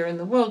out there in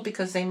the world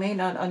because they may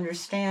not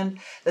understand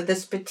that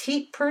this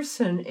petite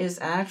person is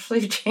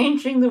actually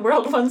changing the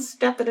world one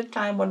step at a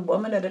time, one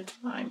woman at a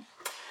time.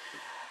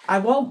 I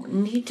won't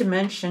need to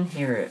mention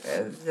here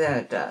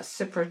that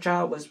Sipra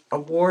Jha was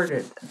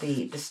awarded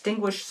the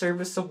Distinguished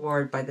Service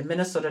Award by the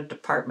Minnesota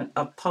Department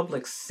of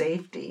Public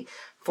Safety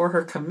for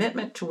her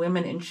commitment to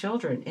women and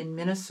children in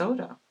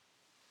Minnesota.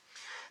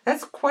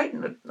 That's quite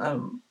an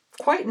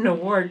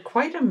award,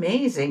 quite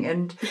amazing.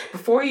 And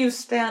before you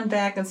stand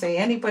back and say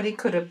anybody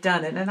could have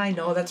done it, and I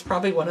know that's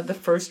probably one of the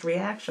first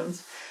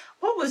reactions,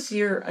 what was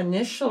your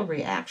initial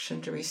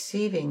reaction to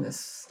receiving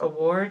this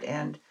award,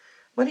 and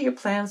what are your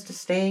plans to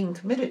staying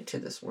committed to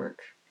this work?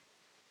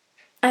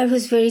 I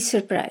was very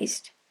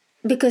surprised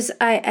because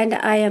I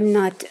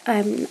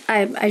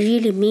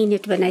really mean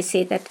it when I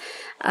say that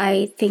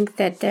I think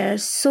that there are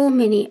so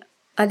many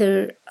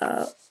other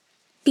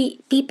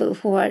people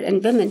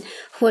and women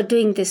who are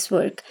doing this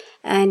work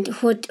and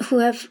who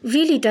have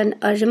really done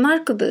a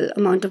remarkable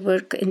amount of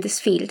work in this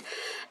field.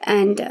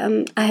 And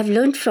I have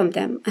learned from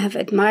them, I have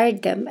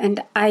admired them,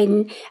 and I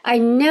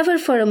never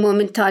for a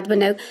moment thought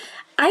when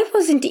I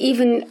wasn't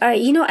even, I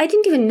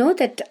didn't even know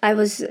that I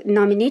was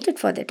nominated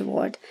for that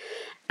award.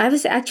 I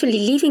was actually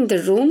leaving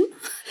the room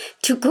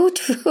to go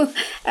to,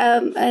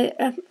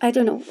 I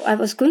don't know, I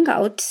was going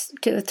out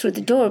through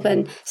the door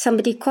when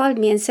somebody called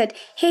me and said,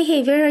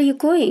 hey, where are you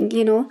going,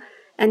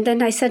 And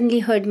then I suddenly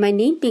heard my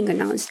name being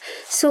announced.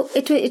 So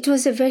it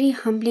was a very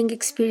humbling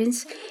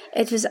experience.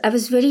 I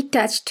was very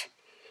touched.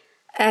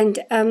 And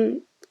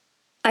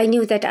I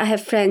knew that I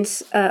have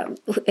friends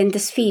in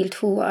this field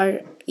who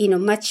are,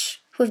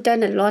 who've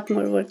done a lot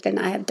more work than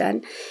I have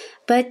done.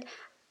 But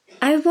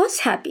I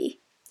was happy.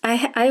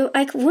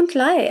 I won't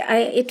lie.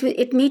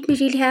 It made me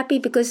really happy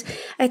because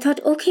I thought,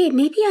 okay,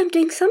 maybe I'm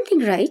doing something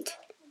right.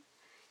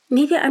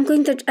 Maybe I'm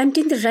doing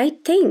the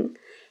right thing,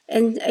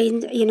 and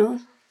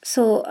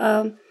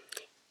so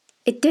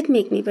it did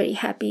make me very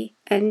happy,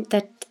 and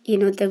that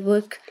the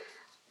work,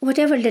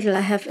 whatever little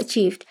I have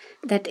achieved,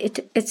 that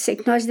it's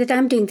acknowledged that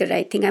I'm doing the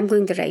right thing. I'm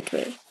going the right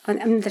way. I'm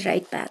on the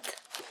right path.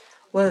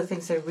 One of the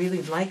things I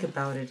really like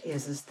about it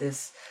is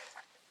this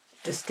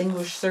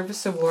Distinguished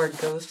Service Award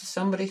goes to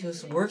somebody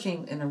who's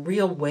working in a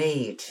real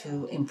way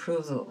to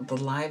improve the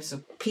lives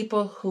of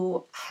people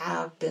who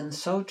have been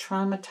so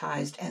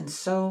traumatized and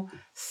so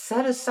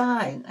set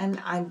aside.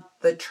 And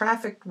the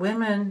trafficked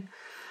women,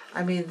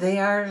 they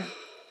are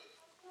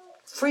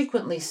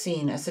frequently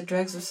seen as the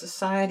dregs of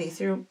society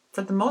through,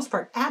 for the most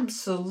part,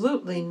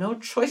 absolutely no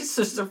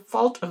choices or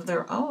fault of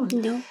their own.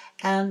 No.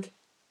 And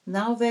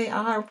now they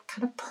are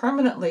kind of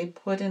permanently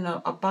put in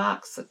a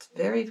box that's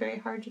very, very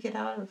hard to get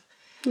out of.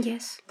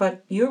 Yes.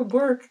 But your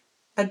work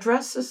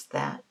addresses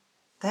that.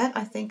 That,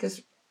 I think,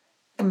 is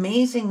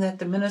amazing that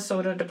the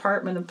Minnesota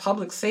Department of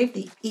Public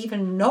Safety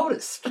even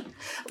noticed,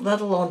 let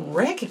alone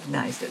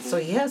recognized it. So,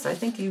 yes, I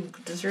think you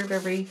deserve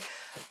every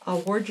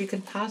award you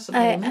can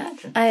possibly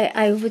imagine.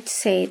 I would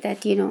say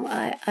that,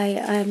 I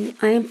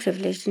am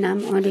privileged and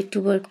I'm honored to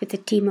work with a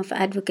team of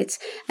advocates.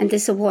 And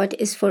this award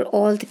is for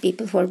all the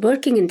people who are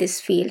working in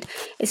this field.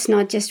 It's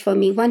not just for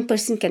me. One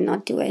person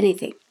cannot do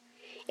anything.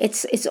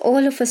 It's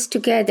all of us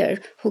together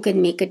who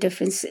can make a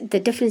difference. The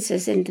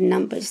differences in the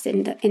numbers,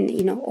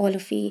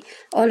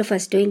 all of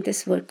us doing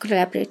this work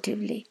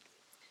collaboratively.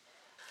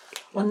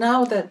 Well,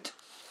 now that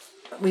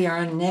we are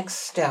on next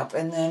step,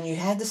 and then you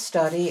had the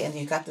study, and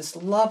you got this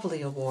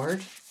lovely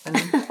award, an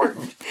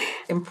important,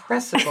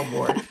 impressive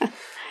award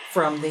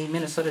from the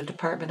Minnesota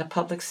Department of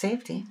Public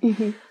Safety.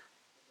 Mm-hmm.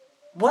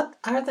 What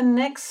are the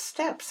next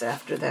steps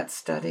after that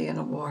study and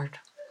award?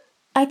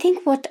 I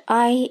think what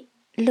I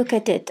look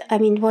at it,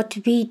 what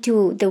we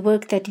do, the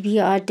work that we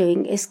are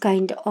doing is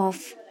kind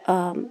of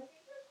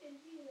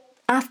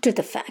after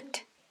the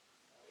fact.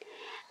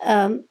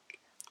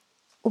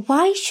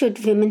 Why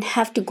should women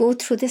have to go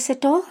through this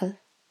at all?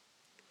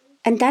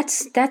 And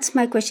that's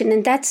my question,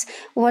 and that's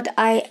what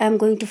I am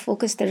going to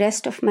focus the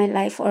rest of my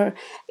life, or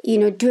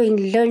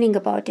learning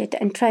about it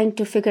and trying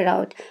to figure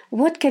out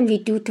what can we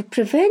do to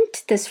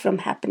prevent this from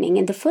happening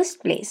in the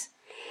first place.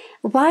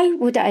 Why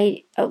would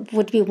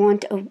we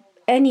want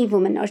any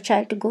woman or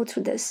child to go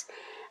through this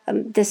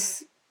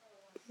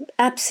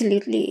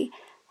absolutely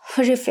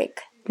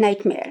horrific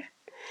nightmare?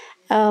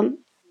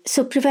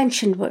 So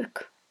prevention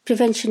work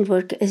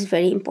is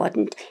very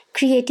important.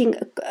 Creating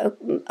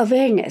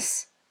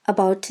awareness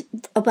about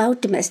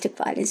domestic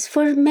violence.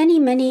 For many,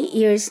 many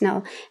years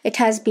now, it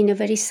has been a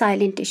very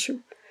silent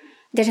issue.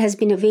 there has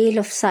been a veil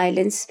of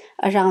silence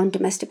around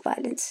domestic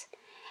violence.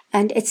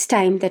 And it's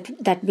time that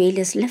that veil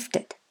is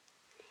lifted.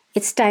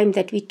 It's time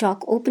that we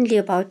talk openly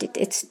about it.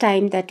 It's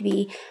time that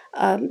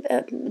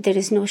there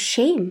is no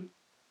shame.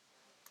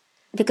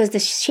 Because the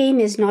shame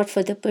is not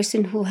for the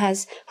person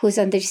who's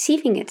on the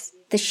receiving it.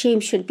 The shame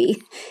should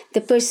be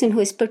the person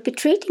who is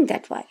perpetrating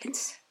that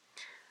violence.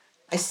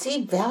 I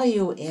see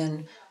value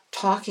in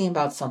talking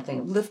about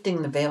something,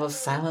 lifting the veil of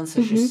silence,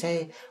 as you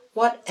say.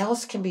 What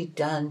else can be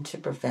done to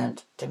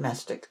prevent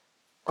domestic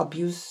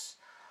abuse,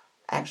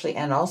 actually,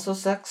 and also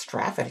sex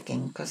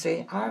trafficking? Because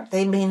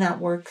they may not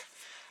work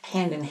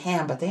hand in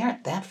hand, but they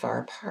aren't that far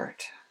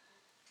apart.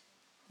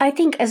 I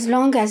think as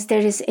long as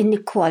there is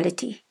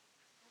inequality,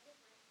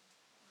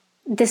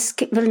 this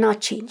will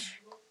not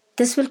change.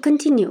 This will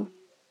continue.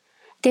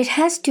 There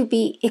has to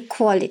be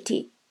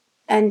equality.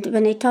 And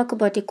when I talk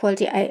about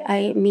equality,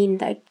 I mean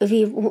like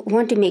we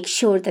want to make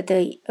sure that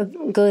the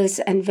girls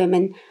and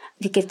women,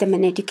 we give them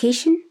an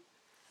education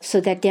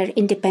so that they're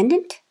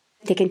independent.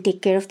 They can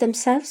take care of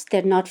themselves.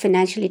 They're not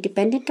financially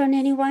dependent on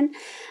anyone.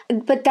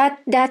 But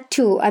that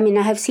too, I mean,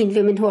 I have seen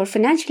women who are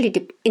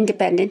financially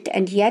independent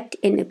and yet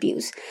in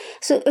abuse.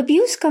 So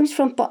abuse comes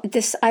from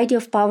this idea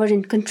of power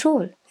and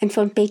control and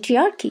from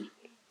patriarchy.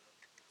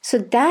 So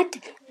that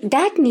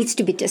needs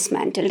to be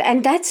dismantled.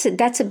 And that's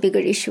a bigger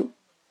issue.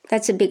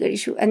 That's a bigger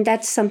issue. And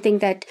that's something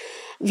that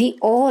we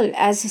all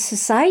as a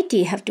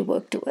society have to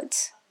work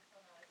towards.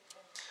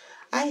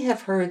 I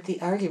have heard the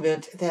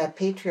argument that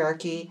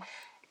patriarchy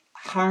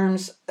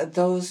harms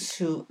those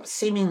who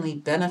seemingly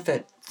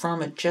benefit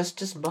from it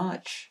just as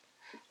much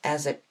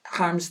as it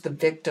harms the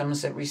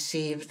victims that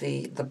receive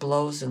the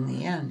blows in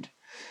the end.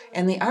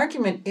 And the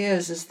argument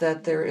is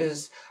that there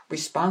is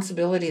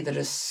responsibility that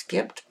is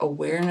skipped,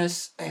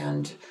 awareness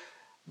and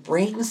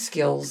brain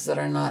skills that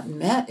are not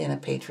met in a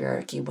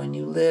patriarchy when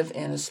you live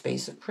in a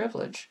space of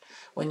privilege,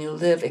 when you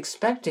live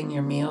expecting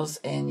your meals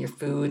and your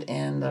food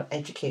and the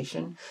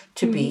education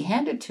to be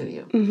handed to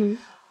you. Mm-hmm.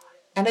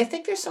 And I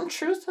think there's some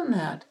truth in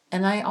that.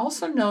 And I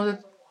also know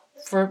that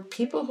for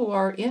people who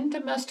are in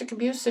domestic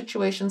abuse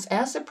situations,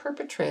 as a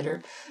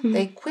perpetrator,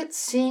 they quit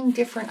seeing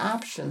different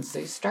options.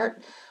 They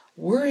start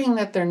worrying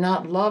that they're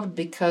not loved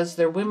because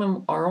their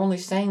women are only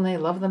saying they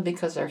love them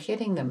because they're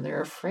hitting them.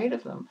 They're afraid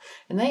of them.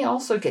 And they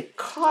also get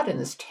caught in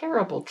this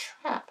terrible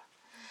trap.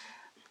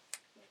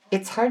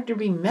 It's hard to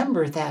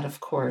remember that, of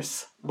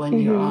course, when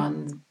you're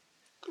on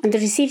the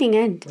receiving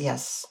end.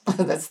 Yes,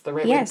 that's the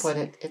right way to put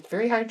it. It's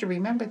very hard to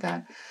remember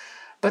that.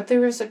 But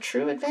there is a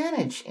true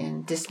advantage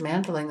in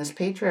dismantling this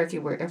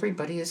patriarchy where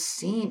everybody is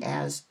seen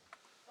as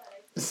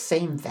the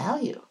same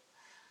value.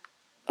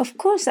 Of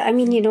course, I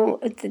mean,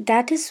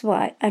 that is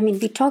why, I mean,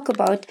 we talk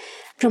about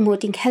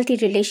promoting healthy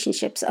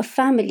relationships, a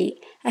family,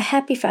 a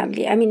happy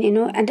family. I mean,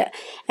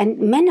 and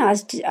men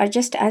are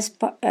just as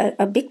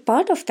a big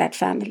part of that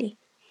family.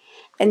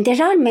 And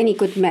there are many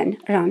good men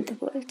around the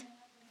world.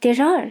 There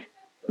are.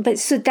 But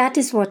so that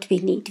is what we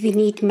need. We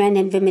need men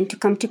and women to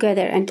come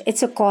together. And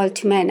it's a call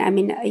to men. I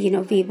mean,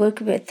 we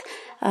work with,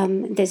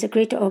 there's a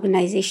great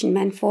organization,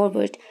 Men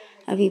Forward.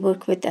 We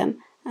work with them.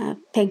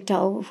 Peng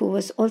Tao, who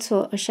was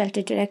also a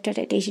shelter director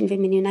at Asian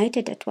Women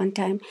United at one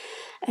time.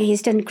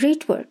 He's done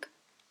great work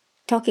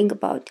talking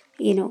about,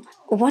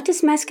 what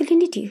is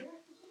masculinity?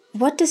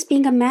 What does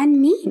being a man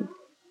mean?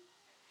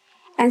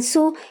 And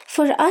so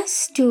for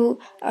us to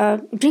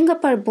bring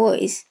up our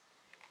boys,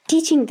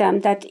 teaching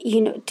them that,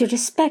 to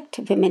respect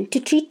women, to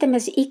treat them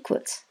as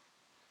equals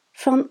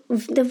from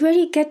the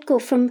very get-go,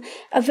 from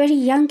a very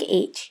young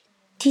age,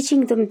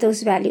 teaching them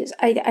those values,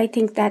 I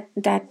think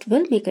that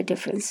will make a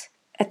difference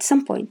at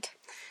some point.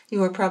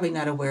 You are probably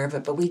not aware of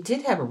it, but we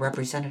did have a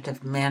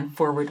representative Man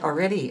Forward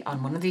already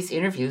on one of these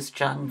interviews,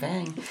 John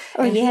Vang.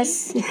 Oh,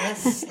 yes.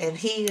 Yes, and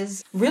he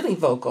is really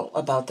vocal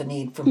about the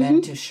need for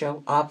men to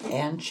show up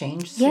and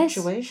change the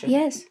situation.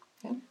 Yes.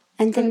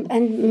 And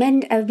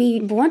men,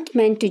 we want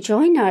men to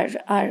join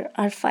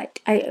our fight.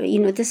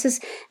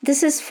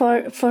 This is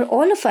for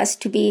all of us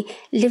to be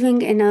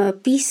living in a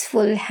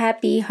peaceful,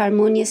 happy,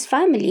 harmonious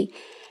family,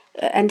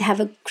 and have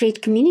a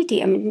great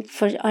community. I mean,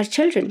 for our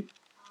children.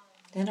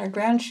 And our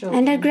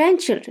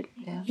grandchildren.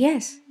 Yeah.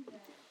 Yes.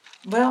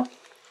 Well,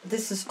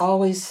 this is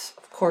always,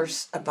 of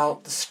course,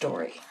 about the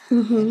story.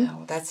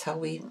 That's how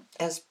we,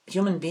 as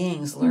human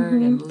beings,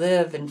 learn and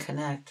live and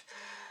connect.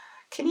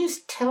 Can you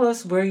tell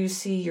us where you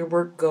see your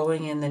work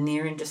going in the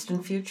near and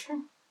distant future?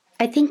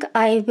 I think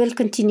I will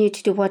continue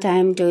to do what I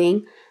am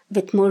doing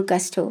with more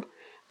gusto,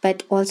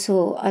 but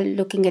also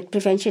looking at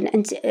prevention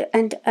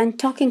and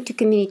talking to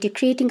community,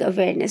 creating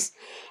awareness,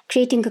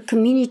 creating a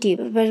community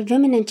where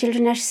women and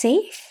children are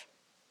safe.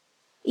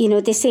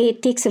 They say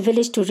it takes a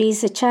village to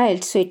raise a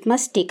child, so it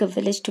must take a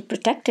village to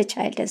protect a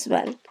child as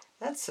well.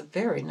 That's a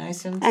very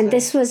nice insight. And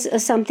this was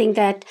something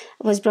that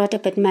was brought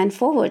up at Man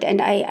Forward, and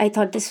I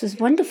thought this was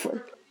wonderful.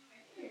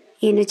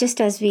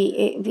 Just as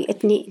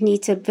it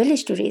needs a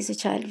village to raise a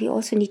child, we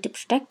also need to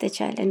protect the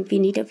child, and we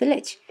need a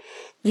village.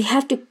 We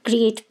have to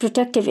create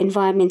protective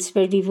environments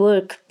where we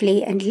work,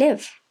 play, and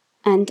live,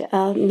 and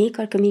make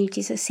our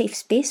communities a safe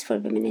space for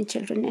women and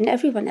children and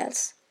everyone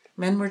else.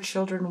 Men were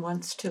children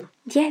once too.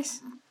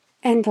 Yes.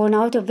 And born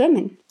out of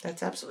women.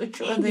 That's absolutely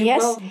true. And they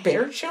will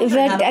bear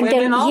children out of and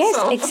women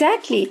also. Yes,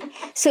 exactly.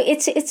 So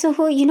it's a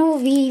whole,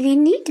 we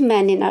need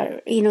men in our,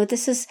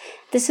 this is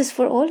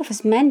for all of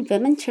us, men,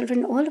 women,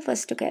 children, all of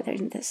us together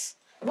in this.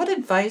 What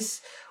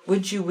advice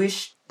would you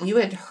wish you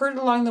had heard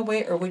along the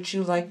way, or would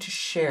you like to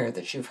share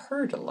that you've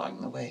heard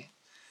along the way?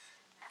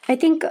 I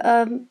think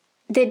the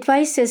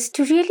advice is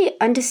to really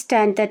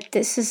understand that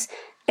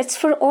it's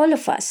for all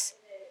of us.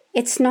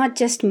 It's not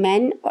just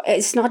men,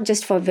 it's not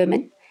just for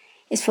women.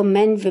 It's for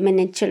men, women,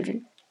 and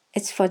children.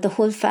 It's for the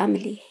whole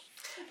family.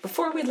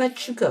 Before we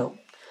let you go,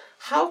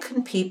 how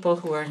can people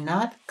who are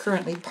not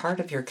currently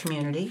part of your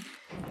community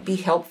be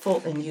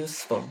helpful and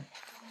useful?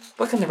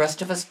 What can the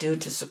rest of us do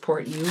to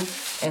support you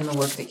and the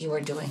work that you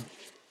are doing?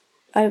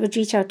 I would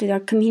reach out to our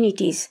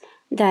communities,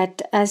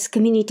 that as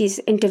communities,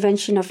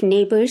 intervention of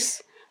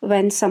neighbors,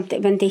 when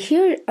they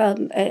hear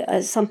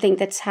something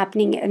that's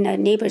happening in a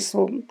neighbor's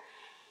home,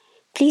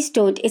 please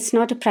don't. It's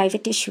not a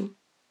private issue.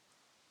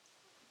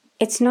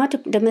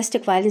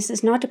 Domestic violence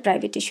is not a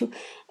private issue.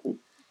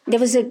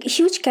 There was a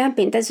huge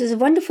campaign. This was a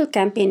wonderful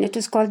campaign. It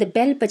was called the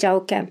Bell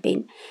Bajao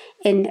campaign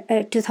in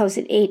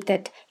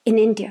 2008 in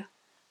India.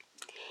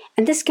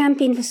 And this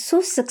campaign was so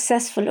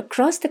successful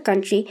across the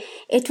country.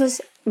 It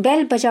was,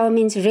 Bell Bajao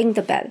means ring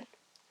the bell.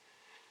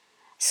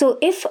 So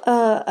if,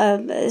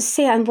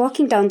 say I'm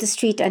walking down the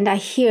street and I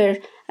hear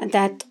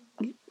that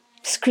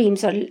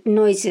screams or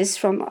noises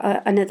from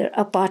another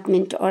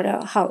apartment or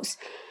a house,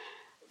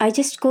 I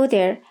just go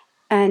there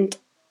and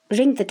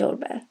ring the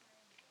doorbell.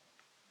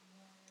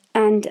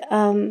 And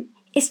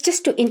it's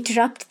just to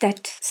interrupt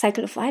that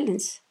cycle of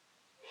violence.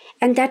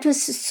 And that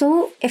was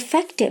so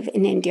effective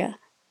in India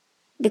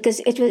because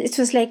it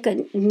was like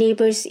a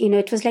neighbor's,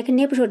 it was like a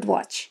neighborhood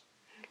watch.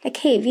 Like,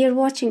 hey, we are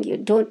watching you.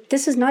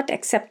 This is not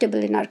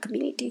acceptable in our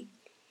community.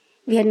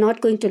 We are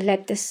not going to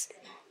let this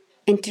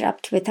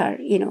interrupt with our,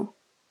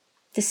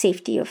 the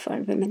safety of our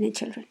women and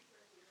children.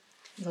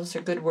 Those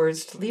are good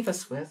words to leave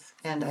us with,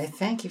 and I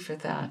thank you for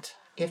that.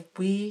 If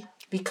we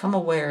become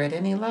aware at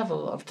any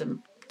level of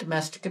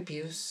domestic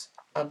abuse,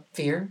 of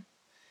fear,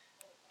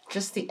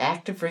 just the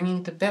act of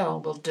ringing the bell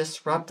will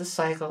disrupt the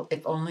cycle,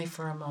 if only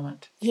for a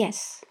moment.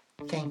 Yes.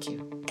 Thank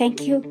you.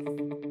 Thank you.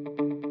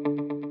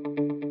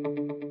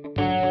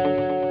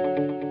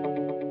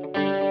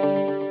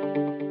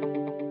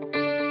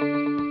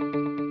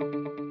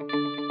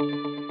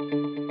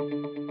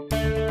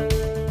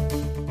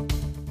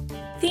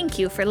 Thank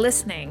you for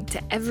listening to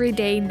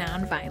Everyday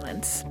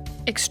Nonviolence,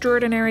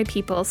 extraordinary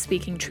people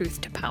speaking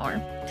truth to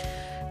power.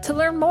 To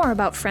learn more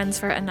about Friends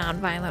for a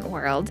Nonviolent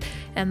World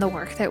and the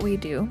work that we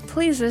do,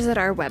 please visit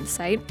our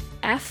website,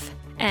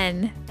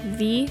 fnvw.org,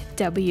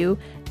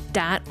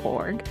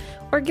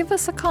 or give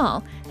us a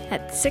call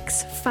at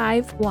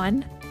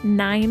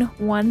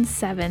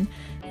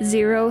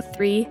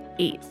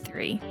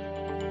 651-917-0383.